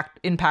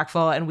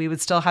impactful and we would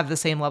still have the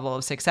same level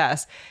of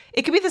success.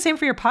 It could be the same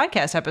for your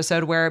podcast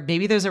episode where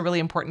maybe there's a really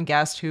important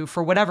guest who,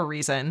 for whatever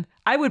reason,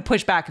 I would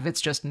push back if it's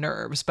just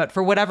nerves, but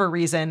for whatever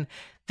reason,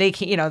 they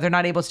can't, they're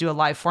not able to do a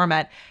live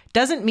format.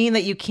 Doesn't mean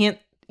that you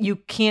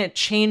can't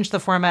change the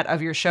format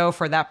of your show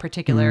for that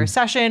particular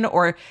session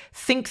or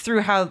think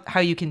through how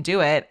you can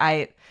do it.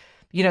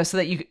 So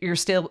that you're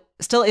still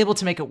able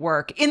to make it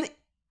work.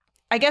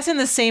 I guess in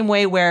the same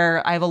way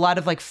where I have a lot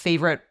of like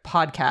favorite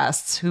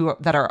podcasts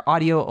that are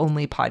audio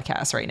only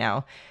podcasts right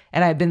now.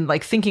 And I've been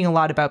like thinking a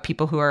lot about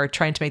people who are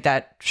trying to make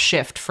that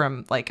shift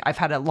from like, I've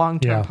had a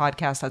long-term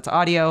podcast that's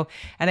audio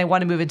and I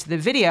want to move into the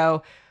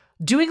video.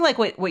 Doing like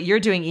what you're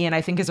doing, Ian,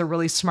 I think is a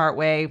really smart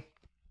way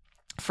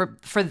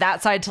for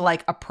that side to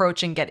like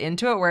approach and get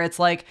into it, where it's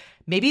like,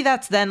 maybe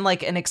that's then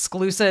like an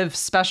exclusive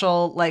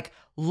special, like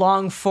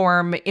long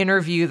form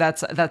interview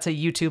that's a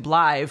YouTube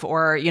live,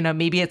 or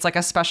maybe it's like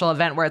a special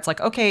event where it's like,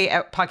 okay,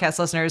 podcast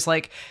listeners,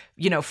 like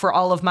for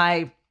all of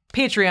my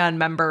Patreon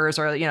members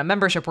or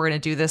membership, we're going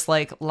to do this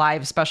like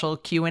live special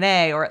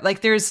Q&A, or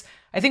like there's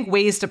I think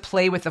ways to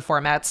play with the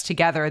formats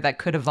together that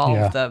could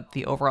evolve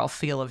the overall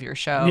feel of your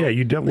show. Yeah,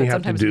 you definitely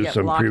have to do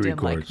some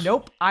pre-records. Like,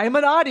 nope, I'm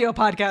an audio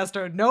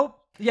podcaster. Nope.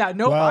 Yeah,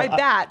 nope, well, I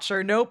batch,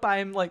 or nope,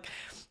 I'm like,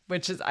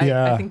 which is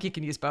I think you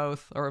can use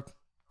both, or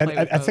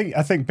I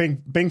think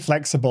being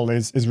flexible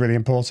is really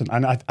important,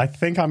 and I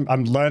think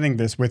I'm learning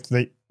this with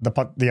the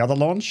other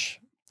launch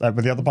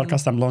with the other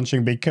podcast I'm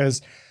launching,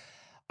 because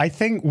I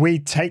think we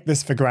take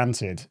this for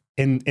granted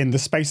in the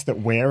space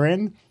that we're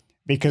in,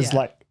 because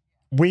like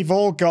we've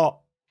all got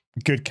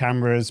good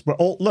cameras, we're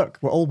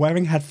all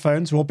wearing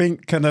headphones, we're all being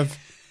kind of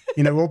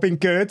we're all being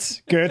good,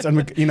 and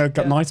we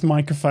got nice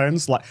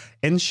microphones, like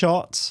in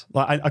shots.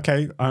 Like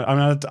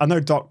I know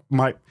Doc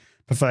might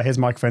prefer his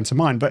microphone to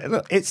mine,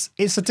 but it's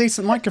a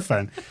decent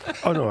microphone.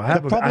 Oh no, I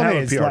have a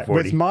PR40.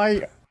 With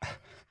my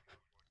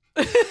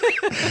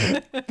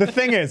the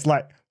thing is,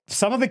 like,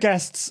 some of the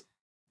guests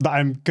that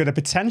I'm going to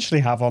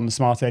potentially have on the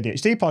Smart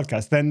ADHD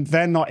podcast, then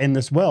they're not in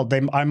this world.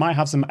 I might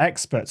have some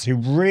experts who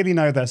really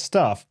know their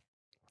stuff,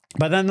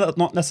 but they're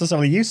not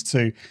necessarily used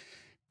to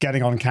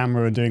getting on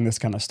camera and doing this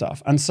kind of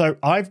stuff. And so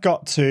I've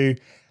got to,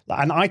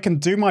 and I can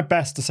do my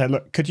best to say,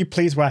 look, could you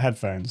please wear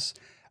headphones?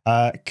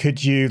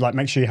 Could you like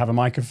make sure you have a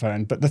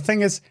microphone? But the thing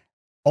is,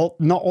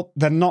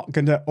 they're not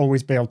going to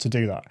always be able to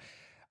do that.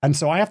 And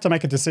so I have to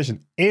make a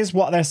decision. Is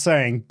what they're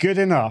saying good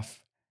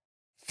enough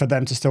for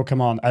them to still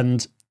come on?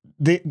 And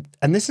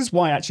this is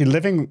why actually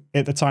living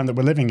at the time that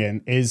we're living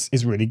in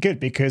is really good,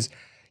 because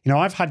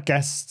I've had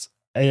guests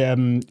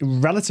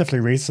relatively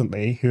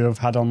recently who have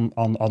had on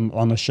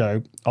a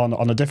show,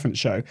 on a different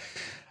show,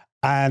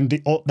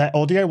 and their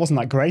audio wasn't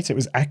that great. It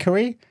was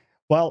echoey.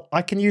 Well,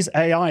 I can use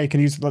AI, I can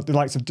use the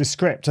likes of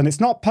Descript, and it's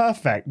not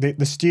perfect.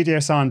 The studio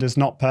sound is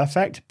not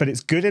perfect, but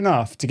it's good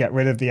enough to get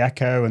rid of the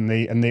echo and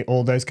the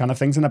all those kind of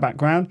things in the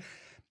background.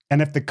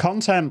 And if the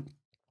content,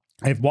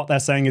 if what they're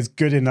saying is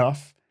good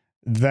enough,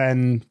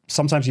 then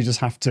sometimes you just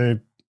have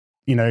to,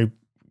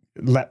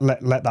 let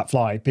that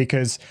fly,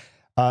 because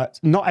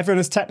not everyone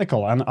is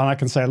technical, and I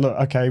can say, look,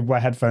 okay, wear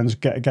headphones,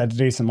 get a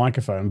decent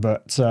microphone,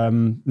 but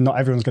not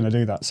everyone's going to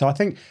do that. So I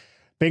think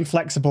being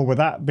flexible with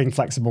that, being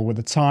flexible with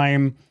the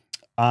time,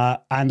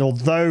 and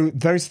although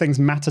those things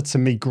matter to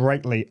me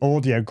greatly,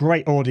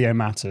 great audio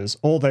matters,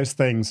 all those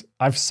things,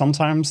 I've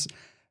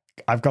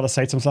got to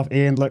say to myself,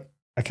 Ian, look,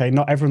 okay,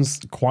 not everyone's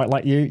quite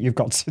like you. You've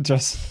got to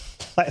just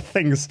let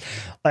things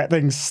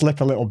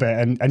slip a little bit,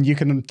 and you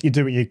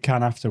do what you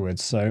can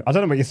afterwards. So I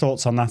don't know what your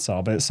thoughts on that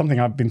are, but it's something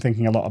I've been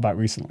thinking a lot about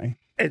recently.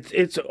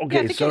 It's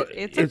okay. Yeah, So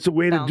it's a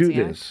way to do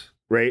this,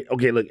 right?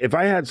 Okay, look, if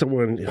I had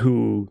someone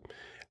who,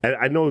 and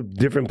I know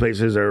different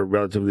places are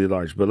relatively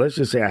large, but let's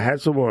just say I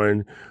had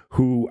someone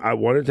who I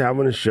wanted to have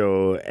on a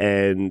show,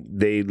 and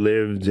they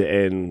lived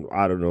in,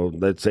 I don't know,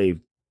 let's say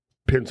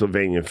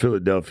Pennsylvania,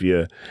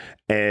 Philadelphia,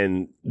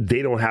 and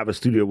they don't have a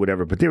studio,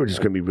 whatever, but they were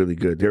just going to be really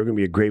good. They were going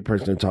to be a great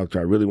person to talk to.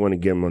 I really want to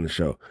get them on the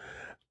show.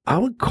 I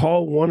would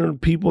call one of the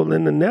people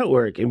in the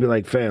network and be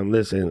like, fam,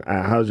 listen,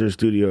 how's your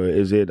studio?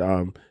 Is it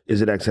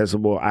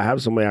accessible? I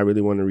have somebody I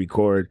really want to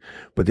record,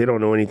 but they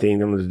don't know anything.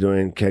 They don't know what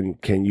they're doing.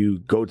 Can you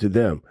go to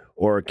them,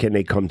 or can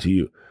they come to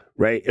you?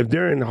 Right? If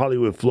they're in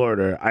Hollywood,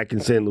 Florida, I can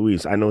send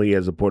Luis. I know he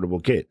has a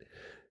portable kit.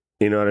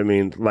 You know what I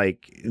mean?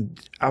 Like,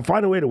 I'll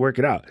find a way to work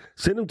it out.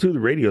 Send them to the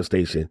radio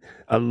station.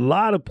 A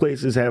lot of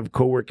places have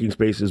co-working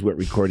spaces with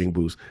recording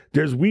booths.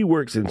 There's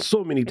WeWorks in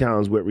so many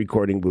towns with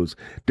recording booths.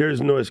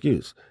 There's no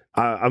excuse.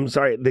 I'm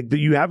sorry.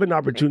 You have an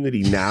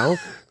opportunity now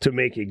to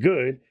make it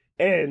good.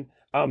 And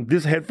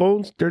these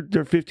headphones, they're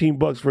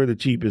 $15 for the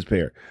cheapest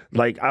pair.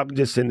 Like, I'll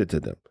just send it to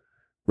them.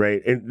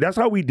 Right. And that's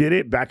how we did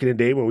it back in the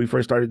day when we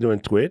first started doing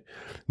Twit.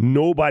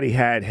 Nobody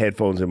had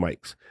headphones and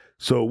mics.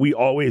 So we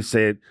always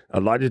said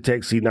a Logitech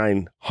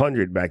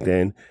C900 back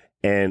then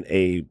and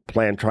a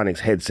Plantronics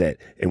headset.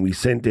 And we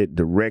sent it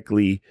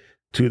directly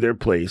to their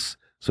place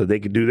so they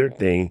could do their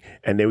thing.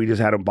 And then we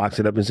just had them box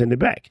it up and send it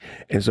back.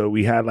 And so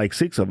we had like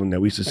 6 of them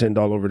that we used to send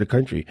all over the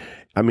country.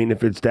 I mean,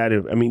 if it's that,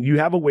 I mean, you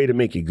have a way to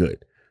make it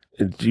good.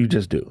 You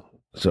just do.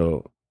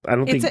 So I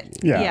don't think.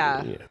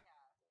 Yeah.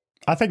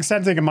 I think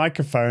sending a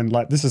microphone,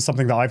 like, this is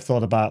something that I've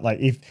thought about. Like,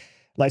 if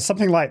like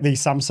something like the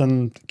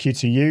Samsung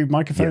Q2U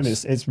microphone,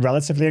 yes. it's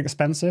relatively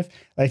expensive.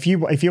 Like, if you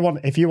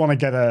want to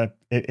get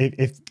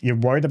if you're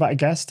worried about a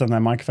guest and their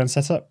microphone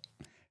setup,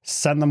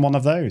 send them one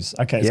of those.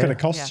 Okay, it's going to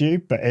cost you,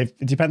 but it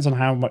depends on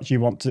how much you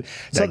want to.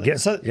 So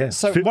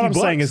what I'm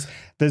saying is,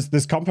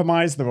 there's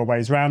compromise. There are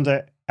ways around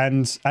it.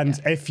 And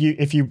if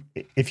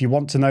you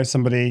want to know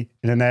somebody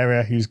in an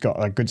area who's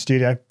got a good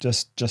studio,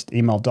 just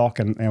email Doc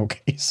and he'll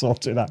get you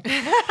sorted out.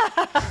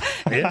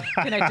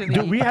 Connect in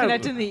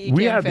the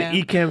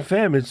Ecamm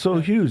fam. It's so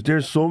huge.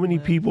 There's so many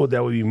people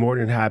that would be more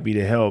than happy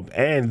to help,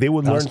 and they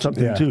would learn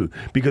something too,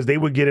 because they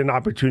would get an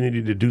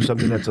opportunity to do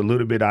something that's a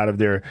little bit out of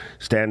their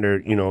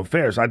standard,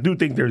 fare. So I do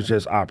think there's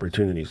just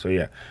opportunity. So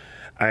yeah.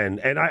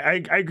 And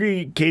I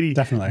agree, Katie.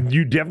 Definitely.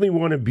 You definitely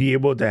want to be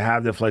able to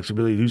have the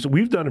flexibility to do so.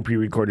 We've done a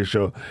pre-recorded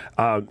show.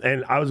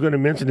 And I was going to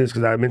mention this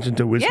because I mentioned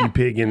to Whiskey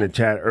Pig in the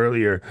chat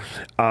earlier.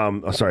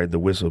 Sorry, the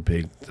Whistle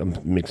Pig. I'm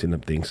mixing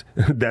up things.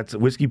 That's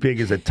Whiskey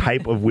Pig is a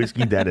type of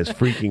whiskey that is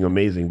freaking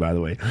amazing, by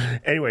the way.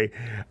 Anyway,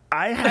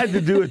 I had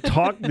to do a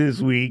talk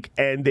this week,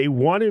 and they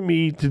wanted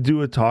me to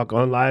do a talk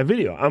on live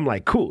video. I'm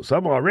like, cool. So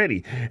I'm all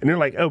ready. And they're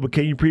like, oh, but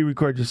can you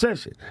pre-record your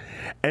session?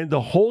 And the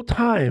whole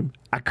time,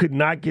 I could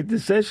not get the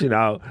session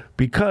out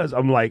because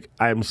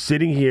I'm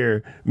sitting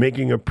here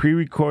making a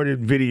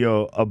pre-recorded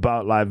video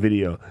about live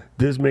video.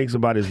 This makes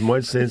about as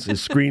much sense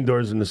as screen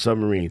doors in the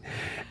submarine.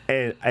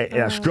 And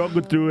I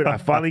struggled through it. I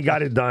finally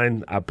got it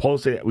done. I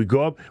posted it. We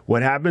go up.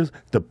 What happens?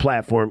 The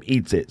platform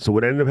eats it. So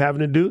what I ended up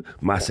having to do,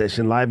 my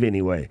session live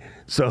anyway.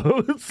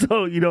 So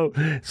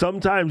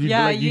sometimes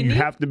you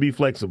have to be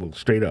flexible,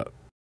 straight up.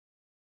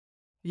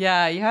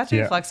 Yeah, you have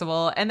to be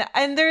flexible. And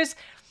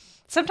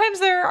sometimes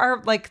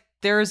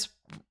there's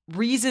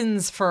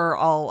reasons for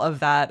all of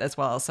that as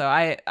well. So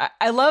I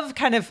love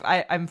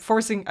I've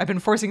been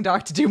forcing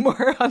Doc to do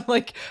more on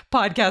like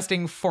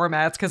podcasting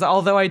formats, because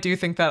although I do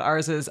think that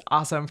ours is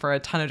awesome for a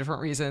ton of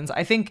different reasons,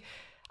 I think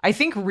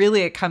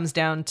really it comes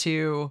down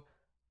to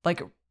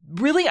like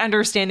really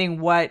understanding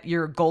what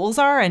your goals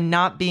are and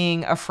not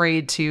being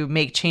afraid to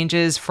make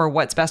changes for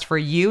what's best for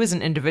you as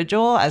an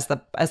individual, as the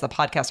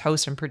podcast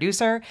host and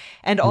producer,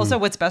 and also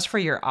what's best for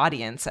your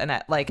audience. And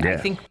I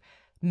think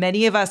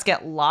many of us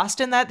get lost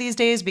in that these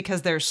days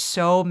because there's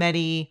so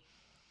many,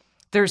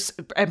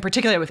 and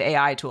particularly with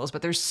AI tools,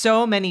 but there's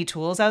so many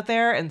tools out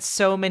there and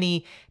so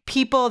many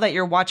people that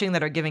you're watching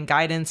that are giving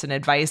guidance and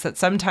advice that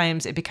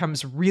sometimes it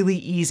becomes really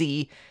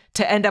easy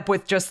to end up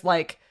with just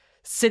like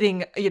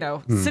sitting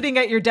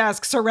at your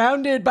desk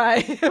surrounded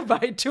by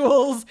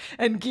tools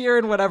and gear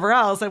and whatever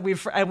else. And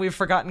we've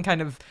forgotten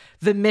kind of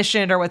the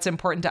mission or what's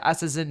important to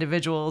us as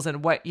individuals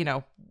and what,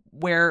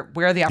 where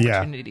the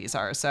opportunities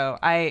are. So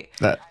I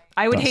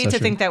would hate to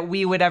think that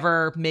we would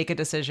ever make a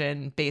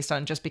decision based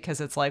on just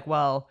because it's like,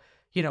 well,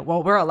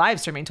 we're a live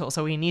streaming tool,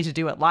 so we need to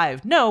do it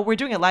live. No, we're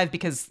doing it live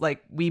because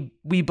like we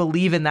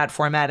believe in that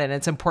format and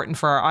it's important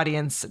for our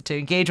audience to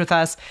engage with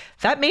us.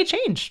 That may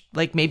change.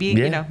 Like maybe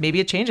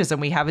it changes and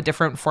we have a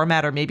different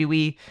format, or maybe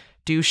we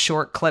do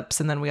short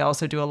clips and then we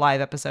also do a live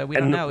episode. We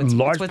don't know. It's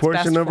large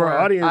portion of our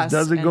audience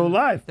doesn't go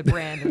live. The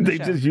brand and they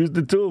just use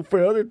the tool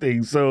for other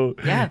things. So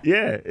yeah,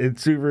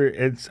 it's super.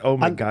 It's oh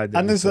my god.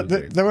 And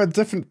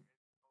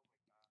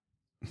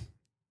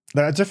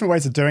there are different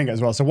ways of doing it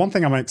as well. So one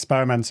thing I'm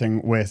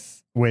experimenting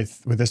with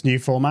this new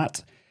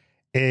format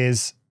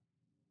is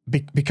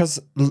because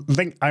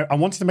I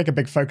wanted to make a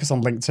big focus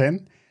on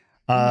LinkedIn.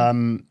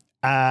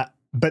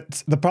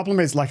 But the problem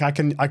is, like, I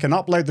can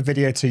upload the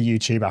video to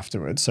YouTube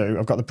afterwards. So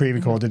I've got the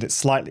pre-recorded.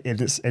 It's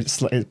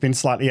been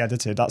slightly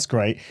edited. That's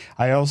great.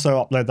 I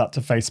also upload that to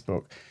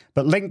Facebook.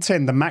 But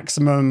LinkedIn, the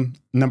maximum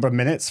number of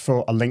minutes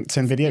for a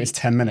LinkedIn video is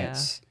 10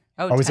 minutes.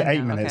 Yeah. Or is it 8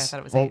 now. minutes?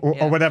 Okay, I thought it was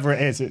 8. Or whatever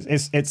it is.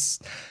 It's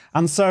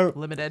and so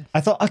limited. I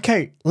thought,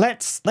 okay,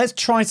 let's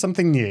try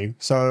something new.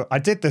 So I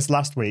did this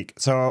last week.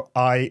 So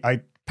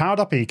I powered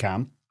up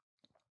Ecamm.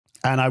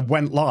 And I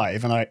went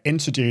live and I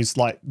introduced,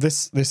 like,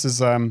 this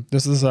is I'm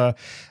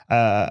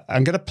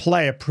going to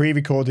play a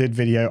pre-recorded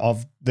video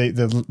of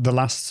the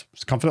last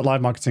Confident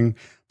Live Marketing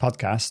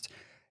podcast.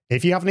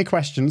 If you have any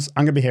questions,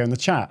 I'm going to be here in the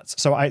chat.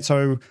 So I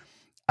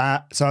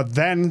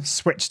then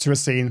switched to a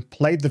scene,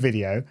 played the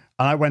video, and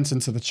I went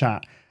into the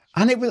chat.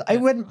 And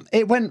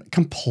it went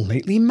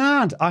completely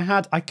mad.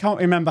 I can't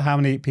remember how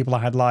many people I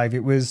had live.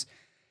 It was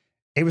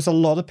a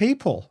lot of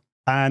people.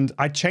 And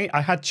I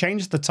had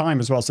changed the time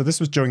as well. So this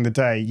was during the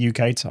day,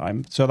 UK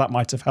time. So that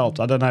might have helped.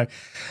 I don't know.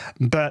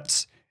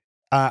 But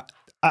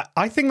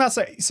I think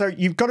so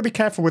you've got to be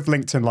careful with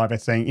LinkedIn Live, I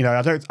think. You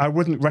know, I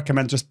wouldn't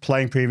recommend just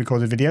playing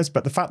pre-recorded videos,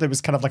 but the fact that it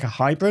was kind of like a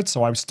hybrid,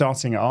 so I was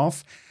starting it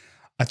off,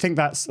 I think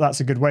that's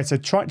a good way. So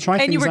try things out.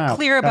 And you were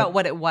clear about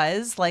what it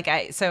was. Like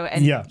you're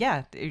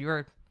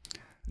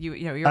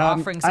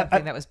offering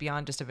something that was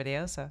beyond just a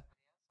video. So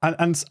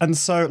And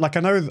so, like,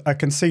 I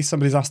can see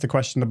somebody's asked a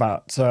question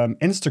about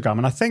Instagram,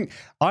 and I think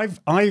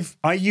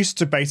I used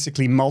to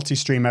basically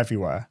multi-stream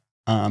everywhere.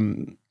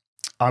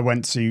 I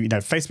went to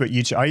Facebook,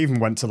 YouTube. I even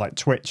went to like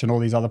Twitch and all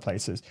these other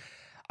places,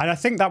 and I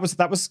think that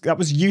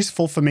was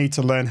useful for me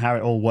to learn how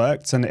it all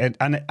worked. And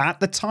at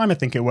the time, I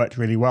think it worked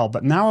really well.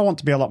 But now I want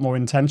to be a lot more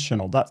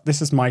intentional.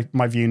 This is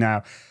my view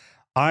now.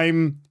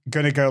 I'm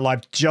going to go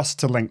live just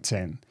to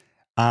LinkedIn,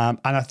 and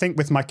I think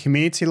with my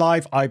community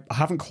live, I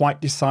haven't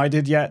quite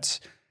decided yet.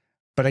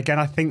 But again,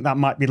 I think that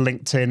might be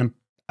LinkedIn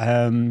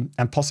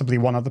and possibly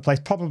one other place,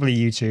 probably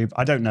YouTube.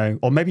 I don't know,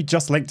 or maybe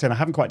just LinkedIn. I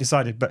haven't quite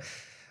decided.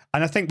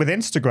 And I think with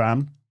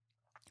Instagram,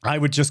 I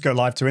would just go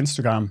live to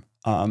Instagram.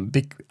 And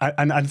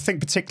I think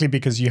particularly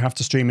because you have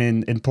to stream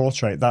in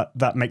portrait,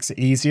 that makes it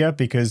easier,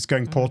 because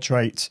going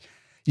portrait,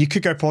 you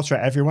could go portrait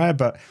everywhere.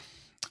 But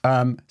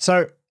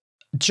so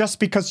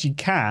just because you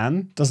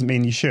can doesn't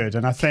mean you should.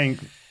 And I think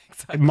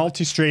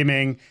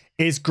multi-streaming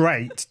is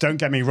great. Don't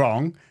get me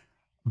wrong,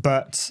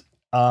 but.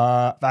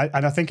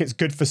 And I think it's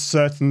good for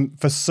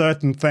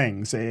certain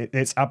things.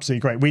 It's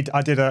absolutely great.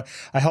 I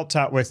helped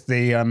out with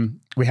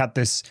we had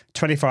this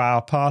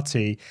 24-hour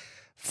party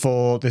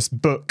for this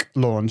book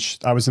launch.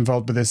 I was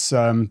involved with this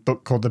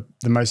book called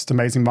the Most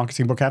Amazing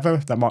Marketing Book Ever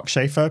that Mark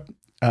Schaefer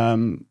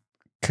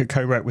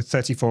co-wrote with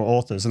 34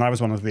 authors, and I wrote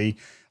one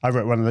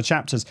of the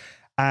chapters.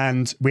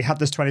 And we had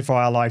this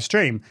 24-hour live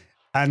stream,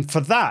 and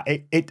for that,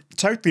 it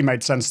totally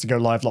made sense to go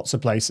live lots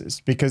of places,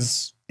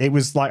 because it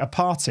was like a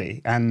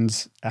party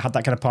and it had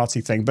that kind of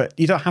party thing, but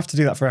you don't have to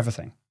do that for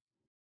everything.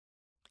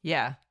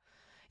 Yeah.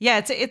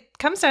 Yeah, it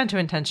comes down to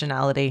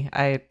intentionality.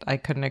 I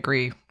couldn't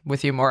agree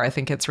with you more. I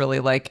think it's really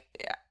like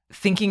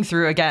thinking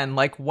through again,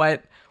 like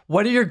what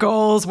are your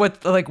goals?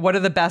 What are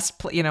the best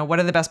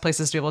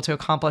places to be able to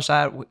accomplish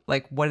that?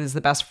 Like, what is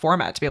the best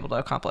format to be able to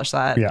accomplish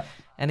that? Yeah.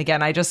 And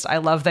again, I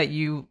love that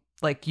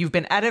you've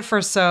been at it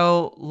for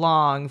so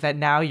long that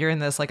now you're in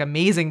this like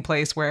amazing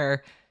place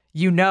where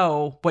you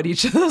know what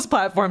each of those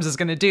platforms is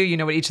going to do. You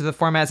know what each of the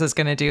formats is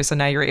going to do. So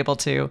now you're able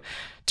to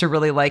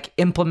really like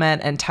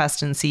implement and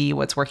test and see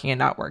what's working and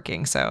not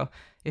working. So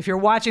if you're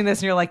watching this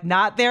and you're like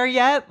not there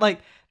yet, like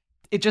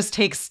it just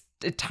takes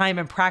time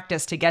and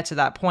practice to get to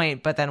that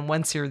point. But then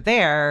once you're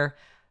there,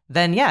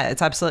 then yeah,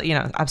 it's absolutely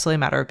a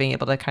matter of being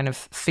able to kind of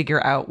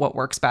figure out what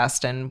works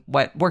best and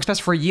what works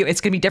best for you.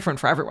 It's going to be different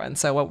for everyone.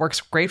 So what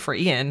works great for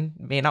Ian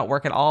may not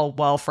work at all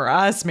well for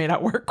us, may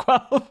not work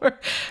well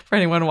for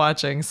anyone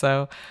watching.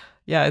 So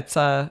yeah, it's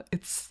an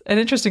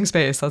interesting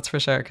space, that's for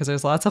sure, because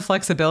there's lots of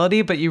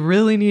flexibility, but you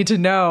really need to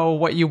know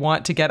what you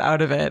want to get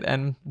out of it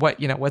and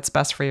what's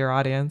best for your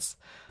audience.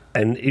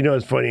 And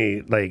it's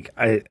funny, like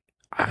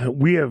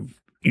we have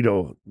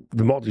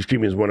the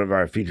multi-streaming is one of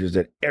our features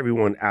that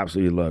everyone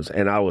absolutely loves.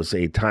 And I will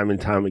say time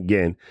and time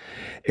again,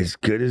 as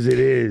good as it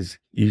is,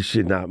 you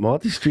should not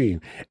multi-stream.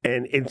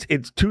 And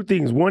it's two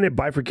things. One, it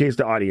bifurcates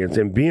the audience,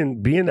 and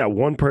being that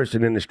one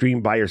person in the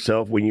stream by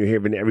yourself when you're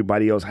hearing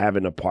everybody else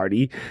having a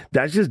party,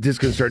 that's just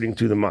disconcerting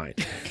to the mind,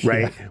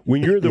 right? Yeah.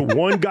 When you're the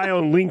one guy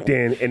on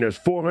LinkedIn and there's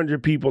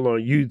 400 people on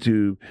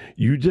YouTube,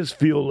 you just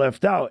feel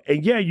left out.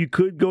 And yeah, you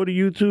could go to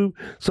YouTube.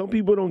 Some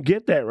people don't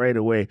get that right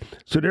away.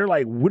 So they're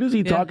like, what is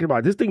he talking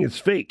about? This thing is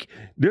fake.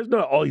 There's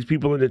not all these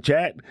people in the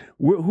chat.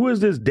 Who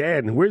is this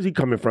Dan? Where's he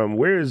coming from?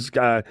 Where is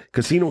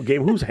Casino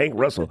Game? Who's Hank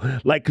Russell?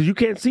 like, because you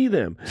can't see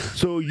them.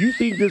 So you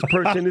think this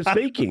person is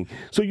faking.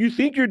 So you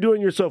think you're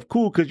doing yourself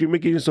cool because you're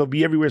making yourself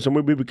be everywhere so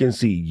more people can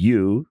see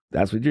you.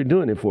 That's what you're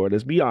doing it for.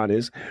 Let's be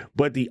honest.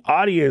 But the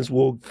audience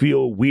will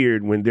feel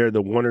weird when they're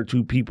the one or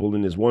two people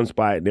in this one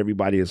spot and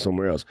everybody is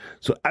somewhere else.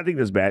 So I think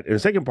that's bad. And the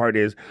second part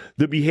is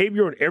the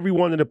behavior on every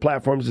one of the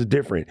platforms is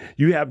different.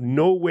 You have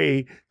no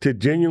way to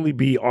genuinely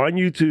be on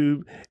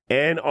YouTube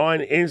and on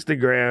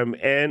Instagram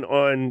and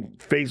on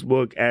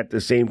Facebook at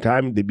the same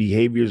time. The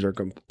behaviors are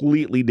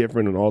completely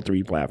different on all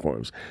three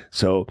platforms.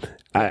 So,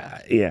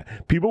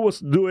 people will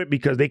do it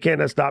because they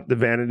cannot stop the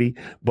vanity,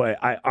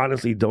 but I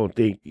honestly don't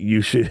think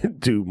you should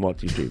do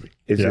multi-streaming.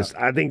 It's just,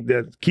 I think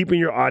that keeping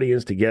your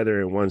audience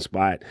together in one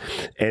spot,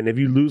 and if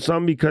you lose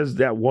some because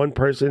that one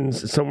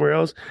person's somewhere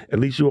else, at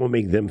least you won't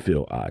make them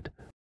feel odd.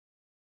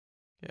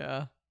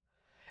 Yeah.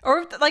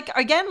 Or like,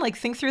 again, like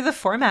think through the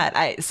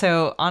format.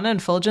 So Anna and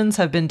Fulgens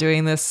have been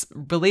doing this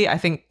really, I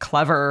think,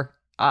 clever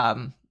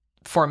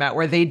format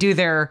where they do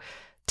their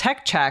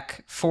tech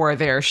check for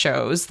their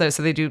shows.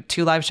 So they do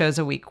 2 live shows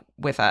a week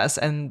with us.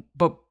 And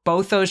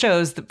both those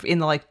shows in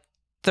the like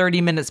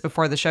 30 minutes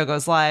before the show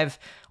goes live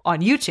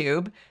on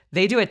YouTube,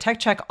 they do a tech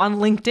check on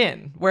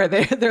LinkedIn where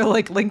they're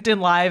like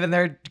LinkedIn live and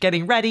they're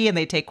getting ready and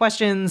they take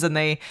questions and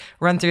they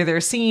run through their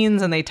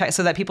scenes and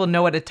so that people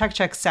know what a tech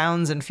check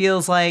sounds and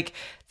feels like.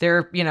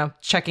 They're,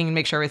 checking and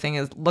make sure everything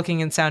is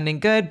looking and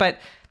sounding good, but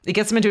it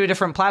gets them into a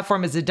different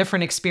platform. It's a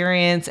different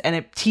experience and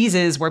it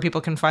teases where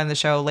people can find the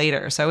show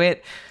later. So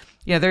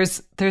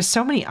there's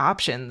so many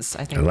options,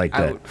 I think,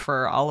 out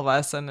for all of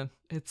us. And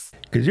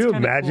could you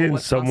imagine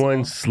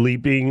someone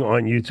sleeping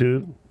on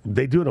YouTube?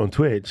 They do it on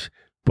Twitch,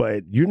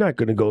 but you're not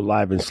going to go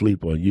live and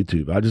sleep on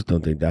YouTube. I just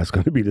don't think that's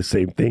going to be the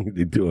same thing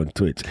they do on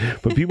Twitch.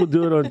 But people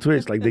do it on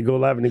Twitch, like they go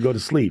live and they go to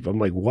sleep. I'm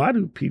like, why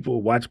do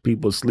people watch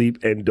people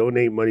sleep and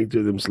donate money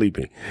to them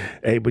sleeping?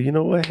 Hey, but you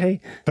know what?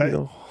 Hey,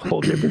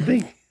 whole different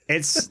thing.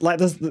 It's like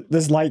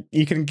there's like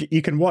you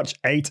can watch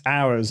 8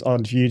 hours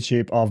on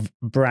YouTube of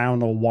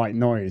brown or white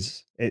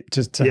noise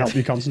just to help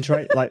you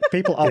concentrate. Like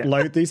people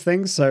upload these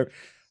things, so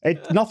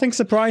nothing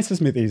surprises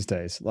me these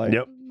days. Like,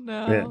 yep.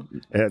 No.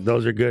 Yeah,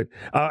 those are good.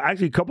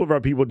 Actually, a couple of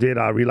our people did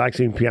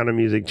relaxing piano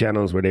music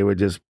channels where they would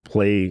just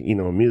play,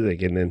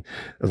 music, and then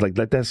I was like,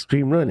 let that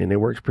stream run, and it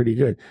works pretty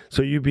good.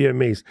 So you'd be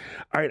amazed.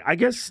 All right, I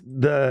guess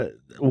the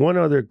one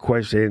other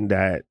question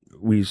that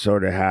we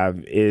sort of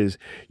have is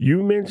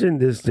you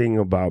mentioned this thing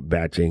about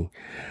batching.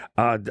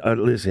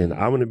 Listen,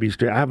 I'm going to be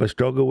straight. I have a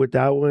struggle with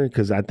that one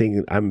because I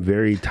think I'm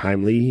very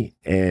timely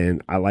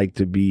and I like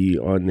to be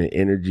on the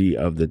energy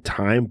of the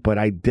time. But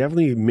I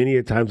definitely many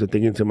a times am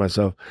thinking to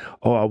myself,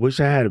 oh, I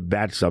wish I had to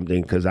batch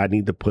something because I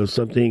need to post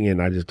something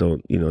and I just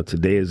don't,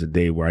 today is a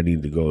day where I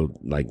need to go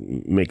like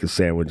make a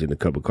sandwich and a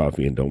cup of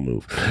coffee and don't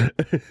move.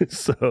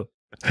 So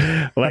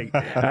like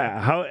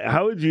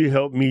how would you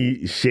help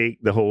me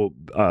shake the whole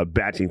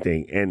batching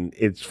thing? And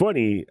it's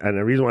funny, and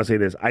the reason why I say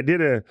this, I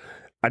did a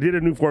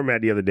new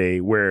format the other day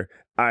where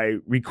I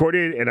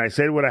recorded and I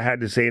said what I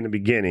had to say in the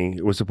beginning.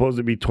 It was supposed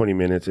to be 20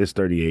 minutes. It's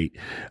 38.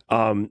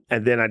 And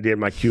then I did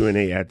my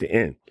Q&A at the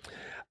end.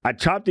 I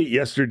chopped it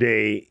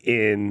yesterday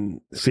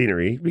in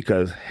scenery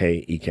because,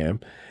 hey,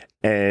 Ecamm.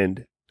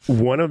 And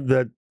one of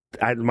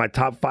my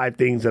top 5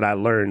 things that I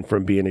learned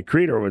from being a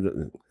creator over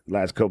the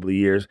last couple of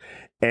years,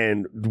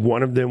 and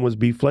one of them was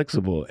be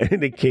flexible,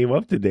 and it came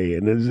up today,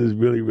 and this is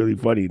really, really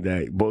funny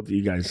that both of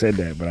you guys said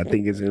that, but I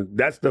think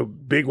that's the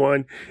big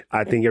one.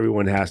 I think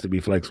everyone has to be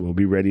flexible,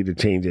 be ready to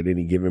change at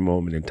any given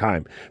moment in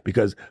time,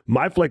 because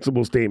my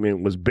flexible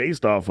statement was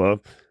based off of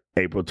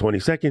April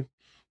 22nd.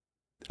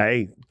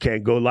 I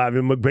can't go live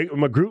in my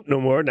group no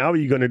more. Now what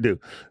are you going to do?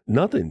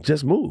 Nothing.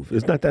 Just move.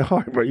 It's not that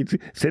hard, bro. You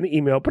send an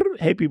email.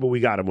 Hey, people,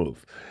 we got to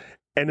move.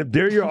 And if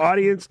they're your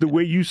audience the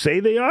way you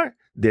say they are,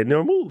 then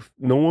they'll move.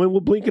 No one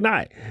will blink an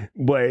eye.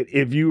 But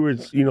if you were,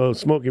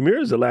 smoking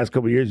mirrors the last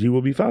couple of years, you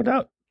will be found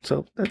out.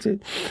 So that's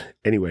it.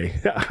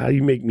 Anyway, how do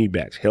you make me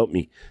batch? Help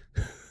me.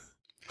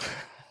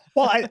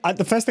 Well,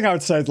 the first thing I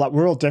would say is like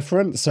we're all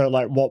different. So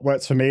like what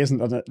works for me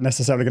isn't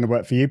necessarily going to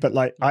work for you. But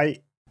like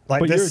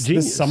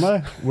this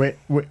summer we're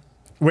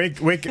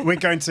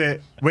going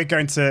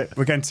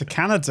to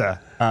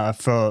Canada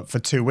for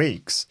 2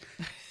 weeks.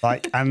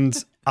 Like,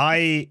 and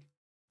I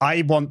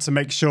want to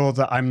make sure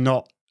that I'm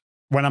not,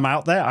 when I'm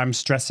out there, I'm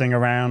stressing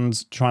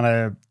around trying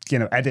to,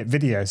 edit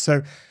video.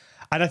 So,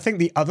 and I think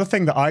the other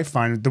thing that I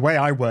find, the way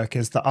I work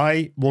is that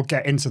I will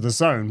get into the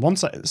zone.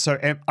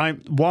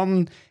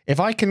 If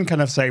I can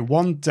kind of say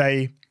 1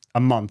 day a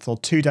month or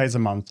 2 days a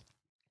month,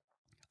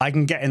 I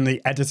can get in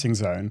the editing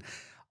zone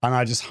and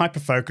I just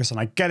hyper focus and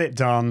I get it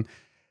done.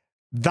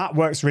 That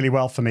works really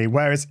well for me.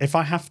 Whereas if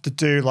I have to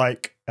do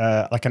like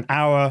an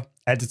hour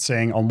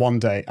editing on 1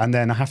 day and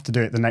then I have to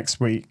do it the next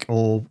week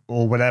or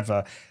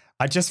whatever,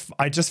 I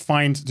just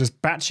find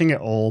just batching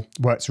it all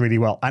works really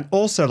well. And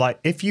also, like,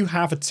 if you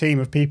have a team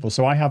of people,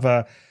 so I have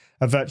a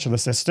virtual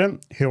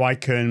assistant who I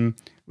can,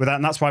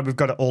 and that's why we've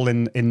got it all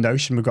in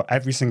Notion. We've got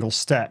every single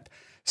step.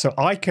 So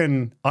I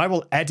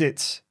will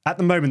edit. At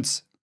the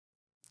moment,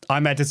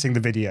 I'm editing the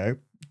video.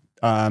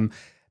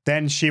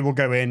 Then she will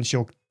go in,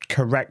 she'll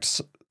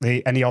correct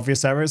any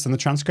obvious errors in the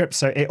transcript.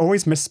 So it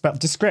always misspelled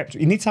Descript.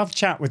 You need to have a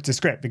chat with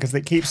Descript because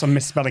it keeps on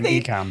misspelling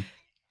Ecamm.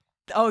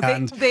 Oh,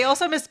 they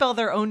also misspell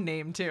their own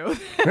name too.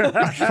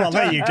 Well,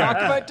 there you go. Talk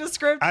about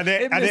Descript.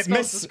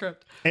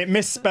 It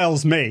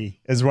misspells me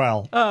as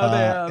well. Oh,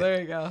 there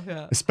you go.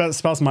 Yeah. It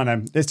spells my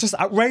name. It's just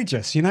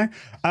outrageous, you know?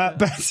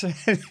 But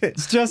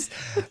it's just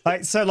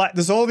like, so like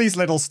there's all these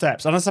little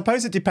steps. And I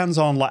suppose it depends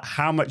on like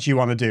how much you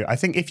want to do. I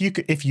think if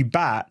you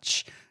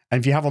batch and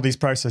if you have all these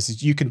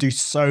processes, you can do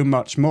so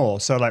much more.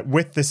 So like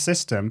with this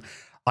system,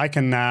 I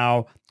can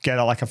now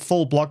get like a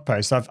full blog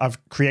post. I've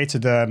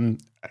created a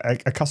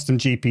custom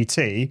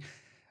GPT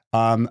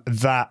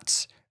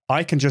that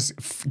I can just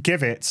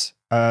give it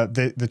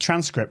the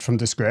transcript from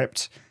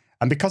Descript.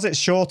 And because it's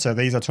shorter,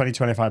 these are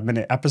 25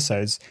 minute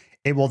episodes,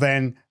 it will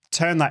then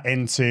turn that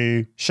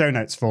into show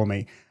notes for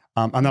me.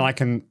 And then I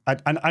can,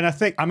 and I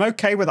think I'm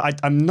okay with it.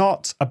 I'm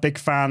not a big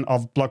fan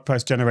of blog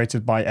posts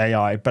generated by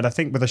AI, but I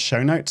think with the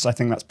show notes, I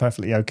think that's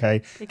perfectly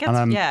okay. It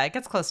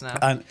gets close enough.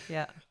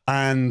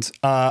 And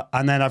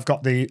then I've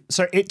got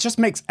so it just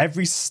makes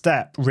every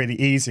step really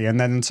easy. And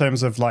then in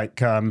terms of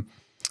like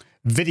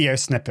video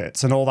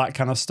snippets and all that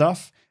kind of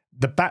stuff,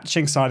 the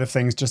batching side of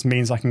things just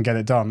means I can get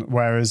it done.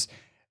 Whereas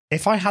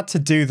if I had to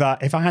do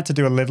that, if I had to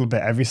do a little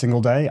bit every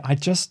single day, I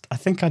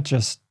think I'd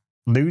just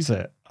lose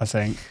it. I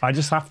think I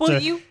just have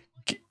to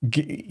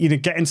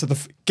get into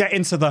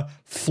the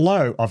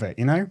flow of it,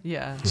 you know?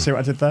 Yeah. See what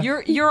I did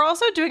there? You're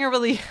also doing a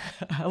really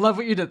I love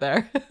what you did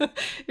there.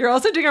 You're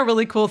also doing a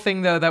really cool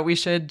thing though that we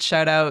should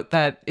shout out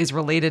that is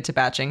related to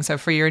batching. So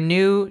for your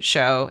new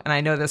show, and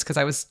I know this because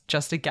I was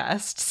just a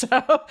guest,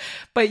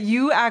 but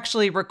you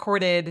actually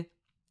recorded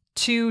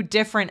 2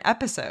 different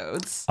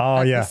episodes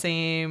at the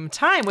same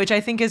time, which I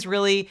think is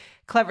really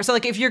clever. So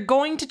like if you're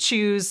going to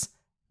choose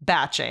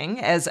batching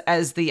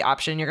as the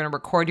option, you're going to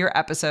record your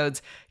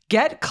episodes.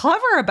 Get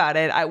clever about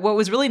it. What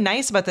was really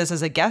nice about this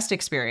as a guest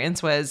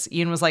experience was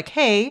Ian was like,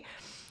 hey,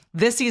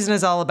 this season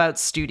is all about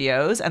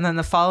studios. And then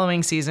the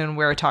following season,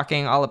 we're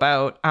talking all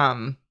about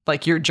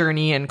like your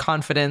journey and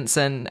confidence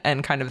and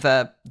kind of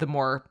the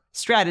more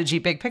strategy,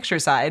 big picture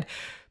side.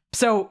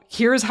 So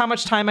here's how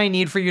much time I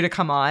need for you to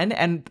come on.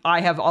 And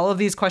I have all of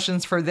these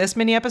questions for this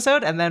mini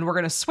episode. And then we're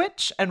going to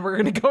switch and we're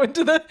going to go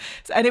into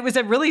and it was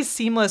a really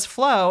seamless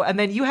flow. And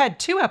then you had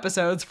 2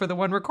 episodes for the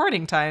one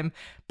recording time,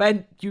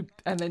 so you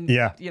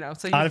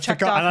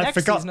checked off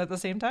next season at the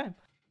same time.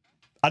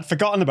 I'd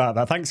forgotten about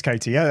that. Thanks,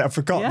 Katie. Yeah, I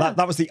forgot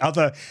that was the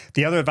other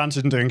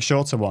advantage in doing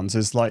shorter ones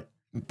is like,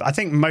 I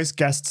think most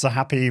guests are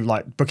happy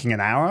like booking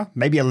an hour,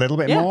 maybe a little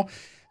bit more.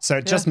 So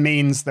it just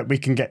means that we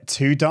can get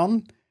 2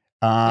 done.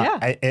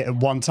 At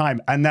one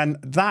time, and then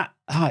that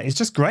it's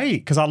just great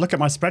because I look at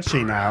my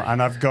spreadsheet now and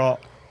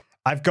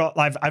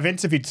I've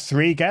interviewed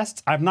 3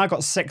 guests. I've now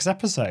got 6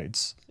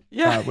 episodes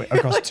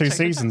across 2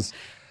 seasons.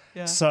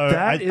 Yeah. So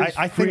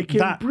I think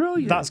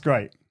that's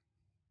great.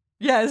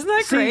 Yeah, isn't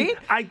that great?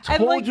 I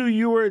told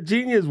you were a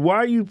genius. Why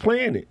are you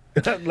playing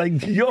it?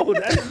 Like, yo,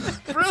 that's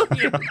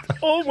brilliant.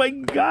 Oh my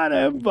God,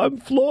 I'm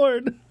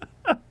floored.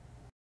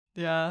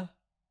 Yeah.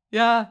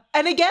 Yeah.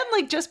 And again,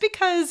 like just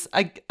because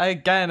and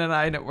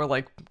I know we're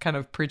like kind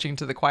of preaching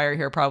to the choir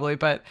here probably,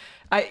 but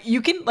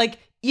you can like,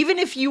 even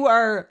if you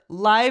are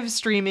live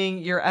streaming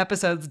your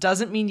episodes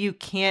doesn't mean you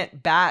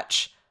can't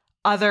batch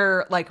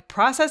other like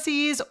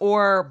processes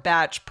or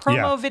batch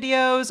promo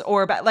videos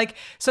or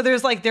so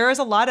there is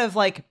a lot of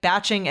like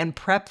batching and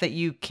prep that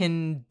you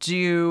can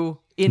do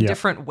in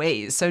different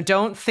ways. So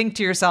don't think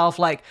to yourself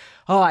like,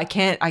 oh, I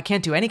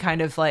can't do any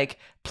kind of like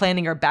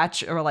planning or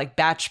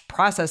batch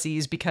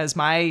processes because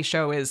my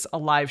show is a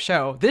live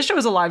show. This show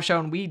is a live show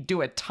and we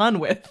do a ton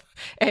with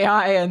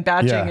AI and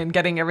batching and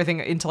getting everything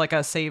into like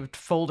a saved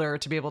folder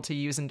to be able to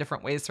use in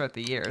different ways throughout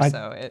the year.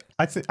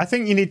 I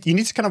think you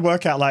need to kind of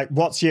work out like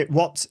which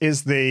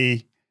is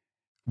the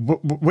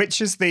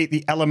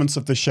elements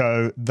of the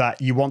show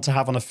that you want to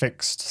have on a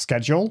fixed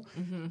schedule.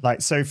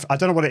 Like, so I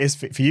don't know what it is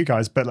for you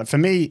guys, but like for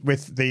me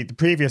with the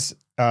previous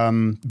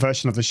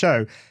version of the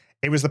show,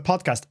 it was the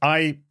podcast.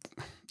 I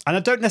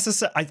don't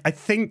necessarily, I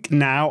think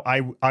now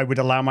I would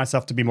allow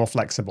myself to be more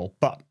flexible,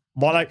 but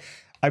what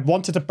I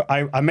wanted to,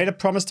 I made a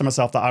promise to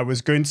myself that I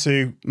was going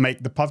to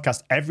make the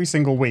podcast every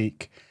single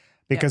week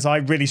because I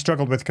really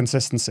struggled with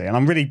consistency. And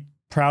I'm really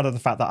proud of the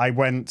fact that I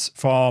went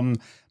from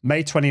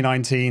May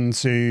 2019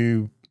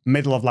 to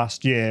middle of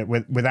last year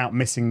without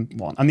missing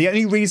one. And the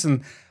only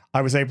reason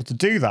I was able to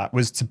do that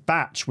was to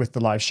batch with the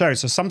live show.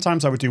 So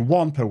sometimes I would do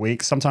 1 per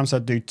week, sometimes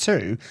I'd do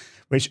 2,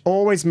 which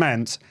always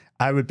meant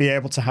I would be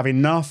able to have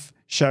enough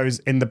shows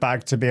in the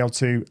bag to be able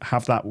to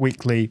have that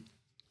weekly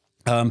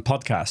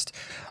podcast.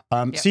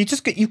 So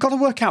you've got to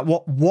work out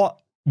what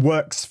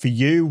works for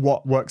you,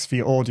 what works for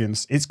your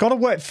audience. It's got to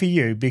work for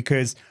you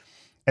because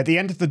at the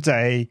end of the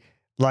day,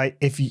 like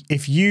if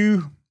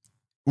you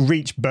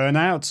reach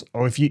burnout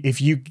or if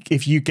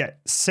you get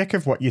sick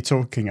of what you're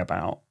talking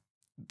about,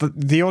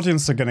 the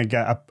audience are going to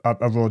get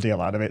a raw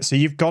deal out of it. So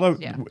you've got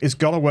to it's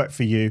got to work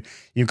for you.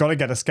 You've got to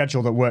get a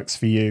schedule that works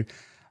for you.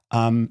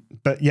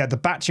 But yeah, the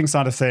batching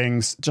side of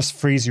things just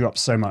frees you up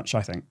so much,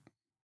 I think.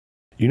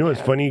 You know,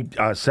 it's funny.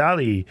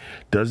 Sally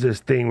does this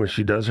thing where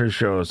she does her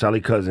show,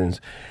 Sally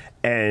Cousins,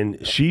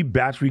 and she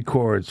batch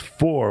records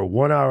 4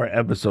 1-hour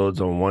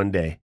episodes on one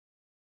day.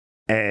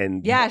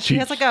 And yeah, she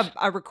has like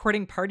a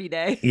recording party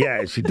day.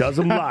 Yeah, she does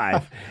them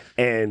live.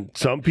 And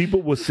some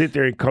people will sit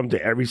there and come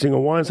to every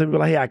single one. Some people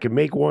are like, hey, I can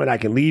make one, I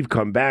can leave,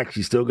 come back.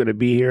 She's still going to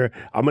be here.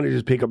 I'm going to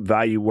just pick up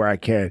value where I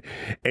can.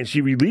 And she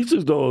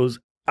releases those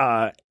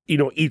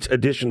each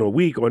additional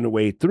week on the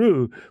way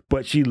through,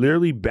 but she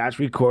literally batch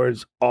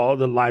records all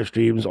the live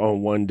streams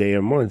on one day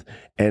a month.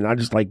 And I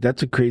just like,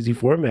 that's a crazy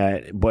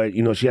format. But,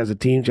 she has a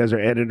team, she has her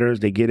editors,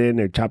 they get in,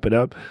 they chop it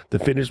up. The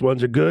finished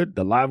ones are good,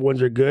 the live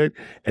ones are good.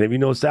 And if you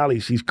know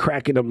Sally, she's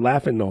cracking up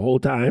laughing the whole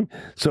time.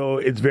 So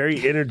it's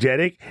very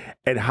energetic.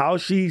 And how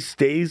she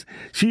stays,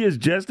 she is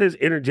just as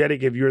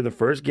energetic if you're the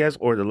first guest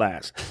or the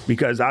last.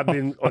 Because I've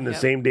been on the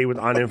same day with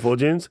Anna and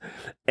Fulgens,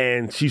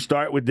 and she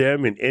start with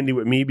them and ending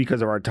with me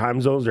because of our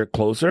time zones are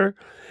closer,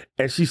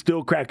 and she's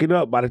still cracking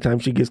up by the time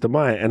she gets to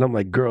mine. And I'm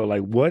like, girl,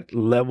 like, what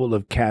level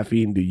of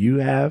caffeine do you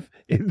have?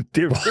 It's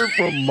different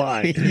from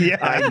mine. Yeah.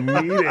 I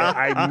need it.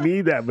 I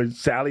need that. But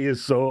Sally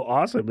is so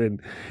awesome, and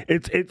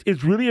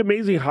it's really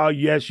amazing how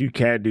yes you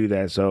can do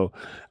that. So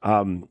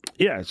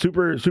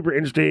super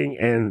interesting,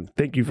 and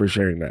thank you for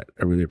sharing that.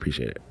 I really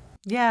appreciate it.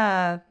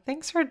 Yeah,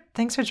 thanks for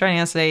joining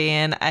us today,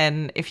 Ian.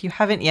 And if you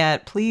haven't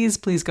yet, please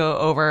go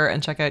over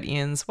and check out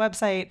Ian's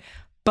website.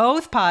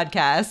 Both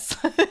podcasts.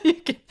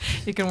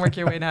 you can work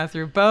your way now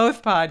through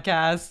both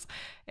podcasts.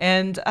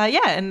 And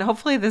and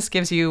hopefully this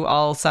gives you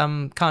all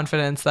some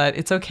confidence that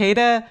it's okay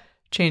to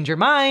change your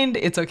mind.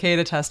 It's okay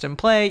to test and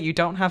play. You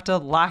don't have to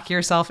lock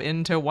yourself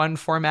into one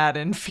format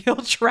and feel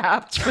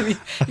trapped for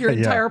your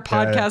entire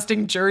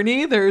podcasting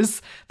journey.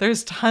 There's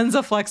tons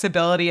of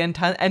flexibility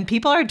and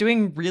people are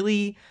doing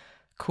really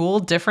cool,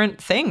 different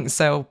things.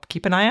 So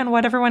keep an eye on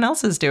what everyone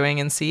else is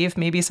doing and see if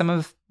maybe some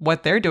of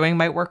what they're doing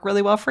might work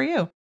really well for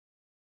you.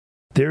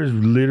 There's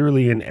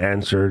literally an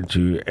answer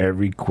to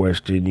every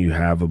question you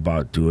have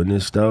about doing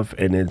this stuff,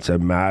 and it's a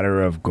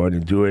matter of going to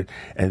do it.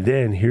 And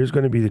then here's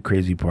going to be the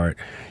crazy part.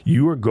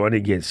 You are going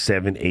to get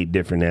 7, 8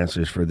 different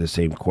answers for the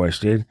same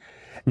question.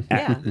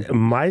 Yeah.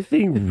 My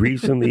thing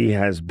recently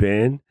has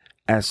been,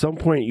 at some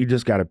point, you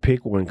just got to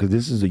pick one because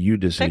this is a you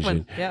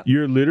decision. Yep.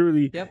 You're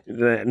literally,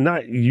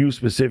 not you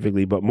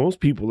specifically, but most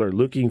people are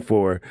looking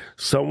for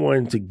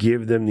someone to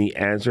give them the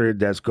answer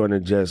that's going to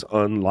just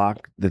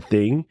unlock the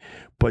thing.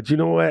 But you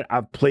know what?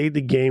 I've played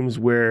the games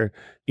where,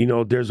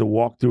 there's a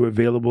walkthrough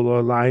available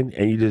online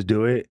and you just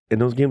do it. And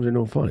those games are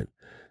no fun.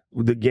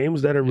 The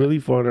games that are really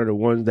fun are the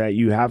ones that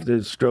you have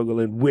to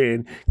struggle and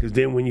win, because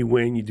then when you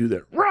win, you do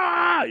the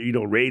rah,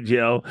 rage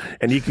yell,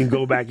 and you can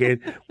go back in.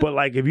 But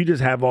like, if you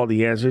just have all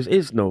the answers,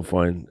 it's no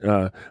fun.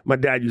 My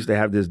dad used to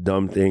have this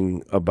dumb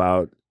thing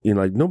about,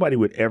 like nobody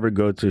would ever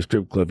go to a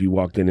strip club if you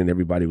walked in and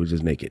everybody was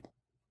just naked.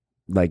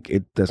 Like,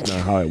 that's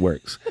not how it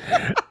works.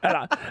 And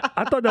I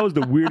thought that was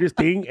the weirdest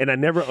thing, and I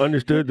never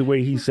understood the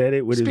way he said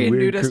it with his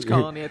weird nudist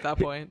colony at that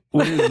point.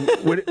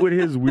 with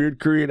his weird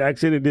Korean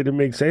accent. It didn't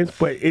make sense,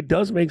 but it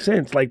does make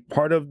sense. Like,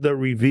 part of the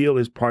reveal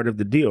is part of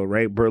the deal,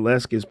 right?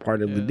 Burlesque is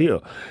part of the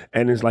deal,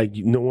 and it's like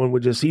no one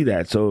would just see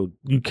that. So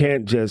you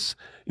can't just,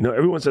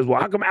 everyone says,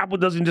 well, how come Apple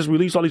doesn't just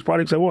release all these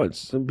products at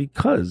once?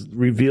 Because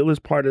reveal is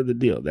part of the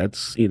deal.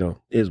 That's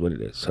is what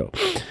it is. So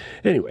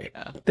anyway,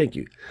 thank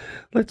you.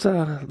 Let's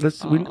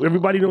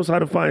everybody knows how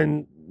to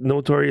find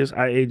Notorious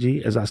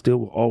IAG, as I still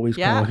will always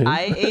call him.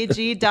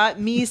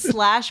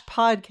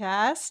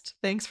 IAG.me/podcast.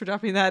 Thanks for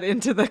dropping that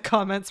into the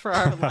comments for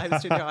our live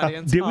studio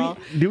audience.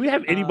 Did we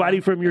have anybody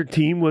from your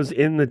team was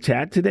in the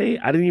chat today?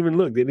 I didn't even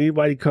look. Did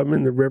anybody come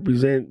in to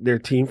represent their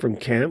team from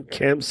Camp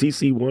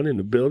CC1 in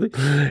the building?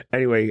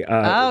 Anyway, we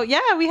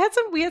had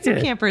some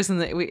campers in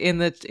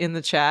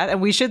the chat, and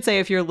we should say,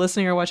 if you're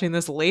listening or watching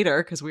this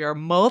later, because we are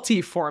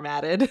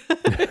multi-formatted,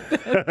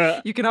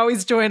 you can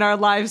always join our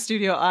live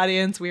studio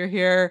audience. We're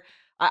here.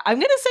 I'm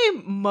going to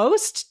say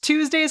most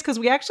Tuesdays, because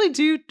we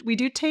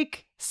do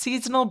take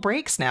seasonal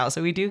breaks now.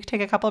 So we do take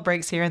a couple of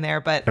breaks here and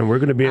there. And we're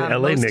going to be in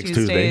LA next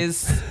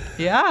Tuesdays,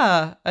 Tuesday.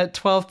 At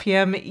 12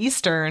 p.m.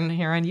 Eastern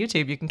here on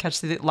YouTube. You can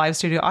catch the live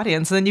studio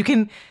audience, and then you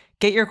can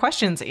get your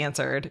questions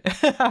answered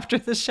after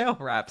the show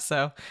wraps.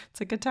 So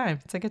it's a good time.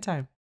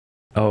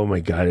 Oh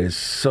my God, it's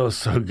so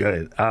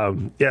good.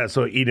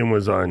 So Eden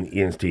was on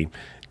Ian's team.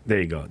 There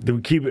you go. Do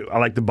we keep it? I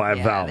like to buy a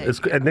vowel.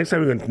 Next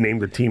time we're going to name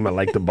the team, I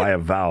like to buy a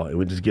vowel. And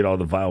we just get all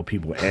the vowel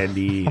people,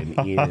 Andy and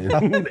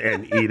Ian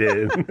and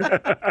Eden.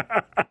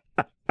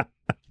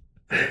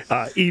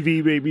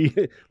 Evie,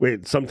 baby.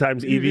 Wait,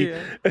 sometimes Evie.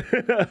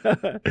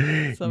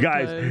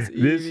 Guys,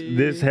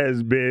 this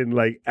has been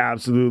like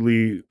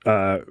absolutely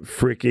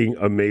freaking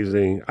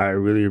amazing. I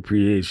really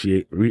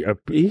appreciate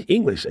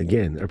English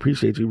again.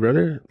 Appreciate you,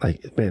 brother.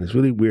 Like, man, it's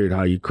really weird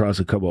how you cross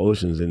a couple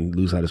oceans and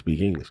lose how to speak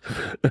English.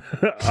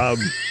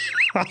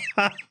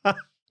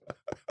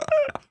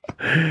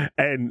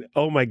 And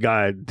oh my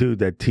God, dude,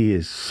 that tea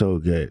is so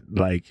good.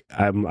 Like,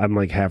 I'm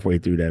like halfway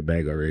through that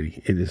bag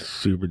already. It is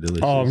super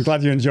delicious. Oh, I'm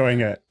glad you're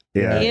enjoying it.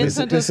 Yeah. Ian This-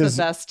 sent this us is-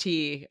 the best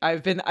tea.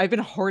 I've been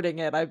hoarding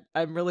it.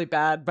 I'm really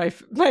bad.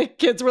 My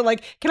kids were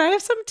like, "Can I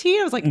have some tea?"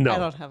 I was like, No. "I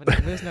don't have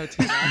any. There's no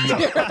tea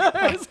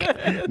left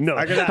here." No,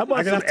 I'm gonna- how about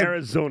I'm gonna some have to-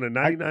 Arizona,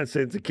 99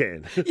 cents a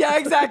can? Yeah,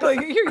 exactly.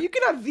 Here, you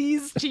can have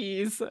these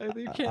teas.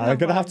 You can't I'm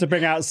gonna have to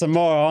bring out some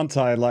more, aren't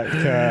I? Like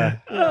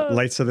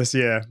later this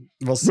year.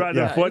 We'll see. Right,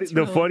 Yeah. it's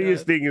the really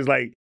funniest good. thing is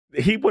like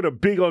he put a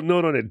big old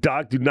note on it.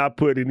 Doc, do not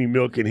put any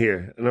milk in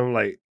here. And I'm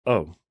like,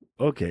 oh,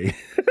 okay.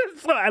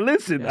 So I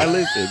listened.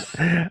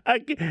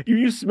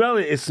 You smell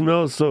it. It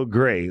smells so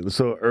gray,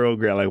 so Earl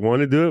Grey. I like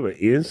want to do it,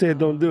 but Ian said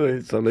don't do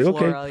it. So I'm like,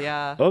 Floral, okay,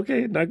 yeah.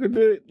 okay, not gonna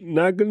do it.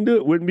 Not gonna do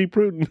it. Wouldn't be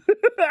prudent.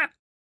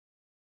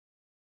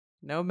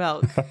 No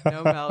milk.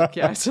 No milk.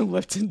 Yeah, some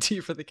Lipton tea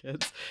for the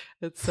kids.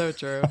 It's so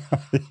true.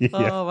 Yeah.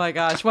 Oh my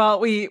gosh. Well,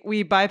 we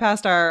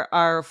bypassed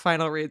our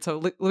final read.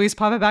 So Luis,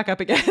 pop it back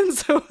up again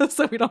so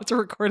we don't have to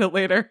record it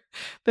later.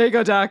 There you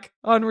go, Doc.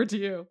 Onward to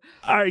you.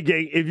 All right,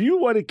 gang. If you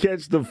want to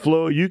catch the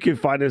flow, you can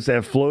find us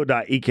at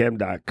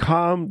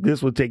flow.ecamm.com.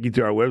 This will take you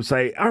to our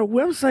website. Our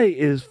website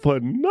is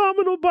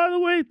phenomenal, by the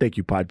way. Thank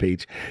you,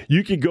 Podpage.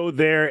 You can go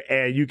there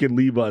and you can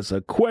leave us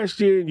a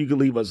question. You can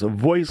leave us a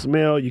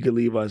voicemail. You can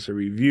leave us a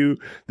review.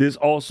 This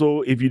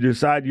also, if you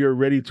decide you're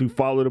ready to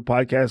follow the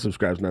podcast,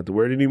 subscribe's not the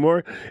word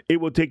anymore. It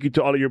will take you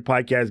to all of your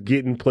podcast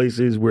getting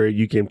places where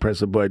you can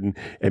press a button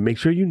and make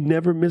sure you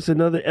never miss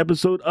another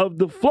episode of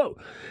The Flow.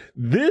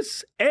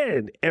 This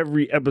and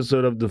every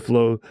episode of The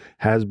Flow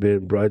has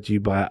been brought to you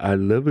by our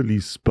lovely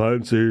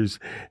sponsors.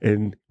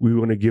 And we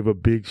want to give a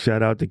big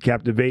shout out to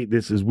Captivate.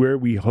 This is where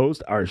we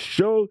host our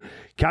show.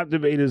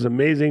 Captivate is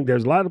amazing.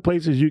 There's a lot of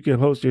places you can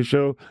host your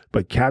show,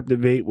 but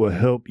Captivate will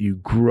help you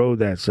grow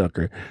that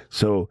sucker.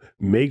 So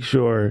make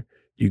sure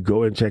you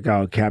go and check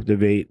out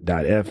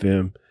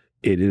captivate.fm.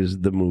 It is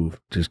the move.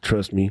 Just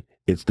trust me.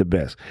 It's the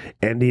best.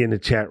 Andy in the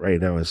chat right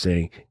now is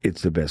saying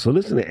it's the best. So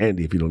listen to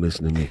Andy if you don't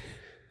listen to me.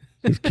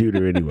 He's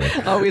cuter anyway.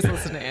 Always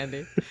listen to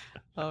Andy.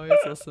 Always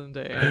listen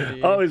to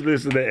Andy. Always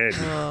listen to Andy.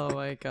 Oh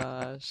my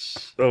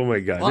gosh. Oh my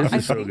God. Well, This I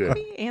is so think good.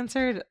 we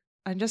answered.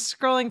 I'm just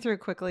scrolling through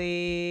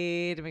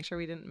quickly to make sure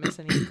we didn't miss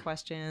any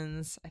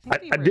questions. I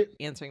think we I were did-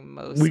 answering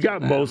most. We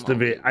got most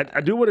of it.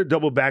 I do want to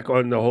double back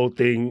on the whole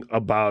thing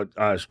about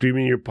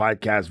streaming your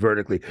podcast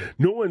vertically.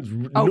 No one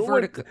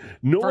vertically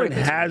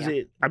has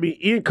streaming, it. I mean,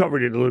 Ian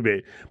covered it a little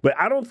bit, but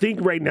I don't think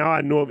right now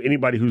I know of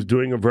anybody who's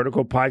doing a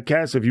vertical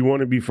podcast. If you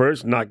want to be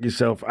first, knock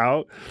yourself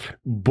out.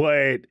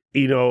 But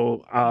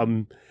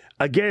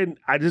again,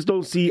 I just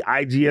don't see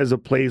IG as a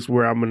place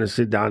where I'm going to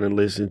sit down and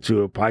listen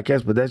to a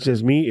podcast, but that's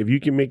just me. If you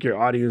can make your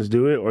audience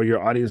do it or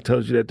your audience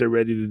tells you that they're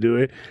ready to do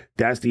it,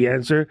 that's the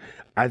answer.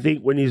 I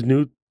think when these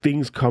new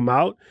things come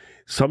out,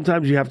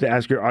 sometimes you have to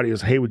ask your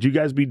audience, hey, would you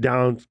guys be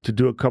down to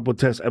do a couple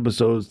test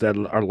episodes that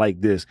are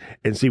like this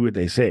and see what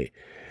they say?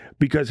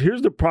 Because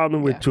here's the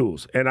problem with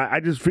tools. And I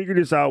just figured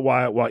this out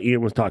while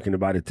Ian was talking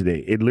about it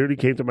today. It literally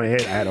came to my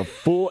head. I had a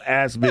full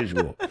ass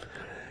visual.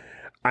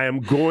 I am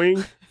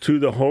going to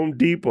the Home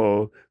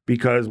Depot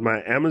because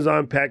my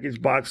Amazon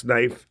package box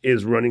knife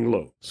is running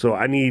low. So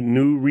I need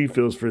new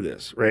refills for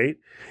this, right?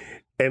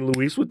 And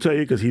Luis will tell you,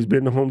 because he's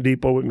been to Home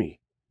Depot with me,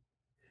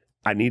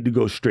 I need to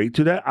go straight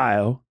to that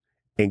aisle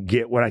and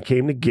get what I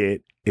came to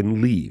get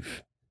and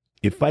leave.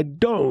 If I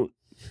don't,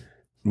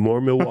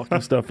 more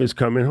Milwaukee stuff is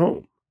coming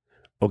home.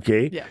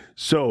 Okay? Yeah.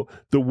 So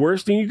the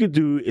worst thing you could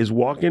do is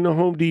walk into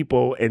Home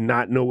Depot and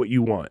not know what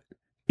you want.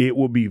 It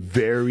will be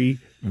very,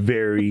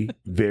 very,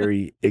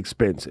 very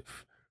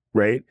expensive,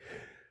 right?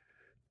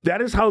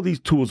 That is how these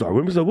tools are.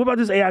 Women say, what about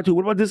this AI tool?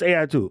 What about this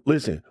AI tool?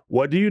 Listen,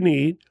 what do you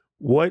need?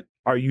 What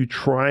are you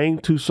trying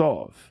to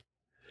solve?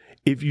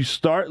 If you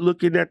start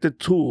looking at the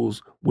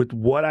tools with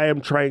what I am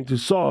trying to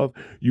solve,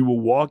 you will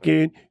walk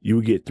in, you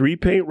will get 3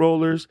 paint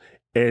rollers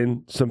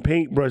and some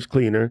paintbrush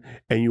cleaner,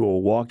 and you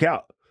will walk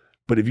out.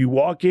 But if you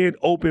walk in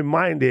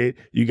open-minded,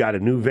 you got a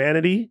new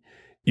vanity,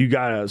 you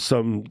got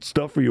some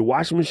stuff for your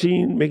washing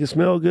machine, make it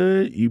smell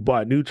good. You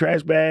bought new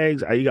trash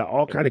bags. You got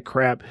all kind of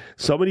crap.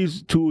 Some of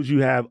these tools you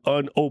have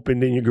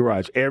unopened in your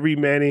garage. Every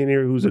man in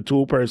here who's a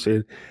tool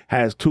person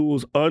has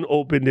tools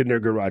unopened in their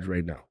garage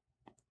right now.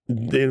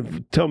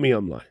 Then tell me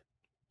I'm lying.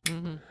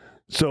 Mm-hmm.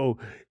 So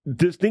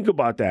just think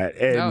about that.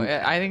 And No,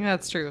 I think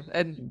that's true.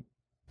 And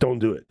don't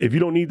do it. If you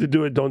don't need to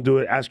do it, don't do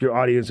it. Ask your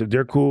audience. If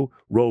they're cool,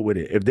 roll with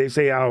it. If they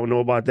say, I don't know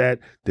about that,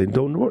 then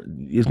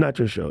don't. It's not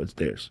your show. It's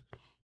theirs.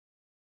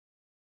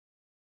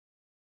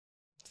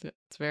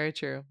 it's very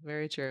true.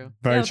 Very true.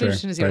 Very It'll be true.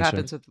 interesting to see Very what true.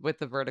 happens with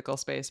the vertical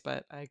space,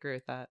 but I agree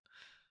with that.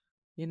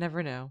 You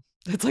never know.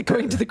 It's like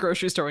going to the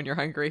grocery store when you're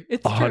hungry.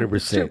 It's true.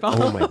 It's true, 100%.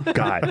 Paul. Oh my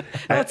God.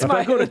 That's if my-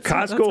 I go to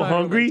that's Costco my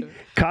hungry, relative.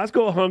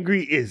 Costco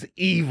hungry is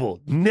evil.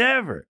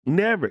 Never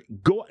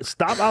go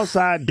stop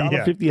outside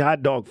 $1.50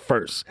 hot dog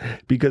first.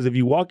 Because if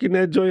you walk in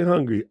that joint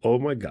hungry, oh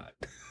my God.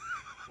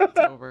 It's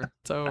over.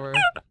 It's over.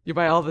 You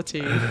buy all the tea.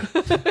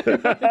 You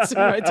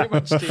buy too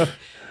much tea.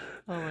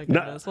 Oh my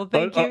goodness. Well,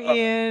 thank you,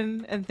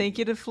 Ian, and thank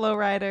you to Flow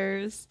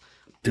Riders.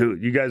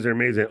 Dude, you guys are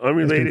amazing.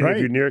 Unrelated, if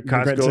you're near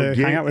Costco,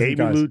 get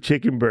Amy Lou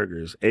Chicken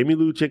Burgers. Amy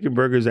Lou Chicken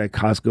Burgers at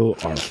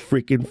Costco are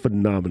freaking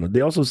phenomenal.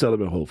 They also sell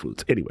them at Whole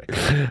Foods. Anyway,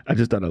 I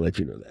just thought I'd let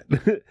you know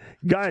that.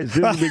 Guys,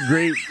 this has been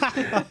great.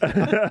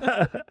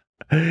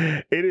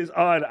 It is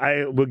on.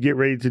 I will get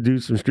ready to do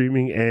some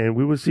streaming, and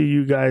we will see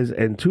you guys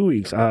in 2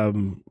 weeks.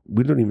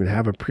 We don't even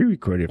have a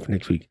pre-recorded for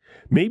next week.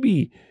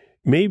 Maybe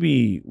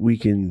we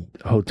can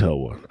hotel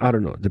one. I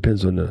don't know. It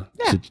depends on the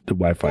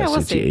Wi-Fi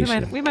we'll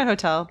situation. See. We might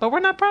hotel, but we're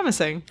not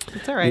promising.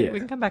 It's all right. Yeah. We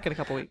can come back in a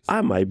couple weeks.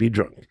 I might be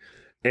drunk.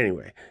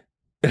 Anyway.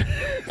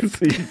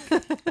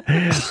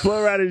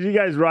 Flow Riders, you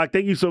guys rock.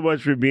 Thank you so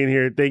much for being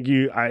here. Thank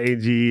you,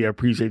 IAG. I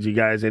appreciate you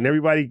guys. And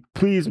everybody,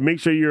 please make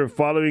sure you're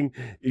following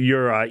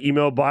your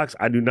email box.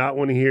 I do not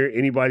want to hear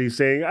anybody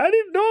saying, I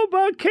didn't know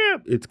about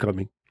camp. It's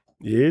coming.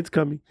 It's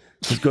coming.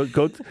 Just go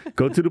to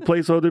the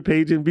placeholder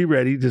page and be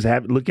ready. Just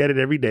look at it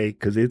every day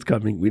because it's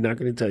coming. We're not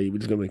going to tell you. We're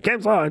just going to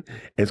camp's on. And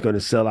it's going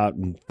to sell out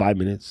in 5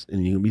 minutes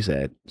and you're going to be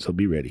sad. So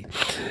be ready.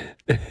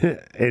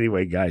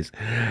 Anyway, guys,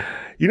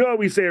 you know what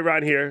we say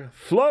around here?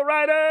 Flow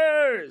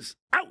Riders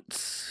out.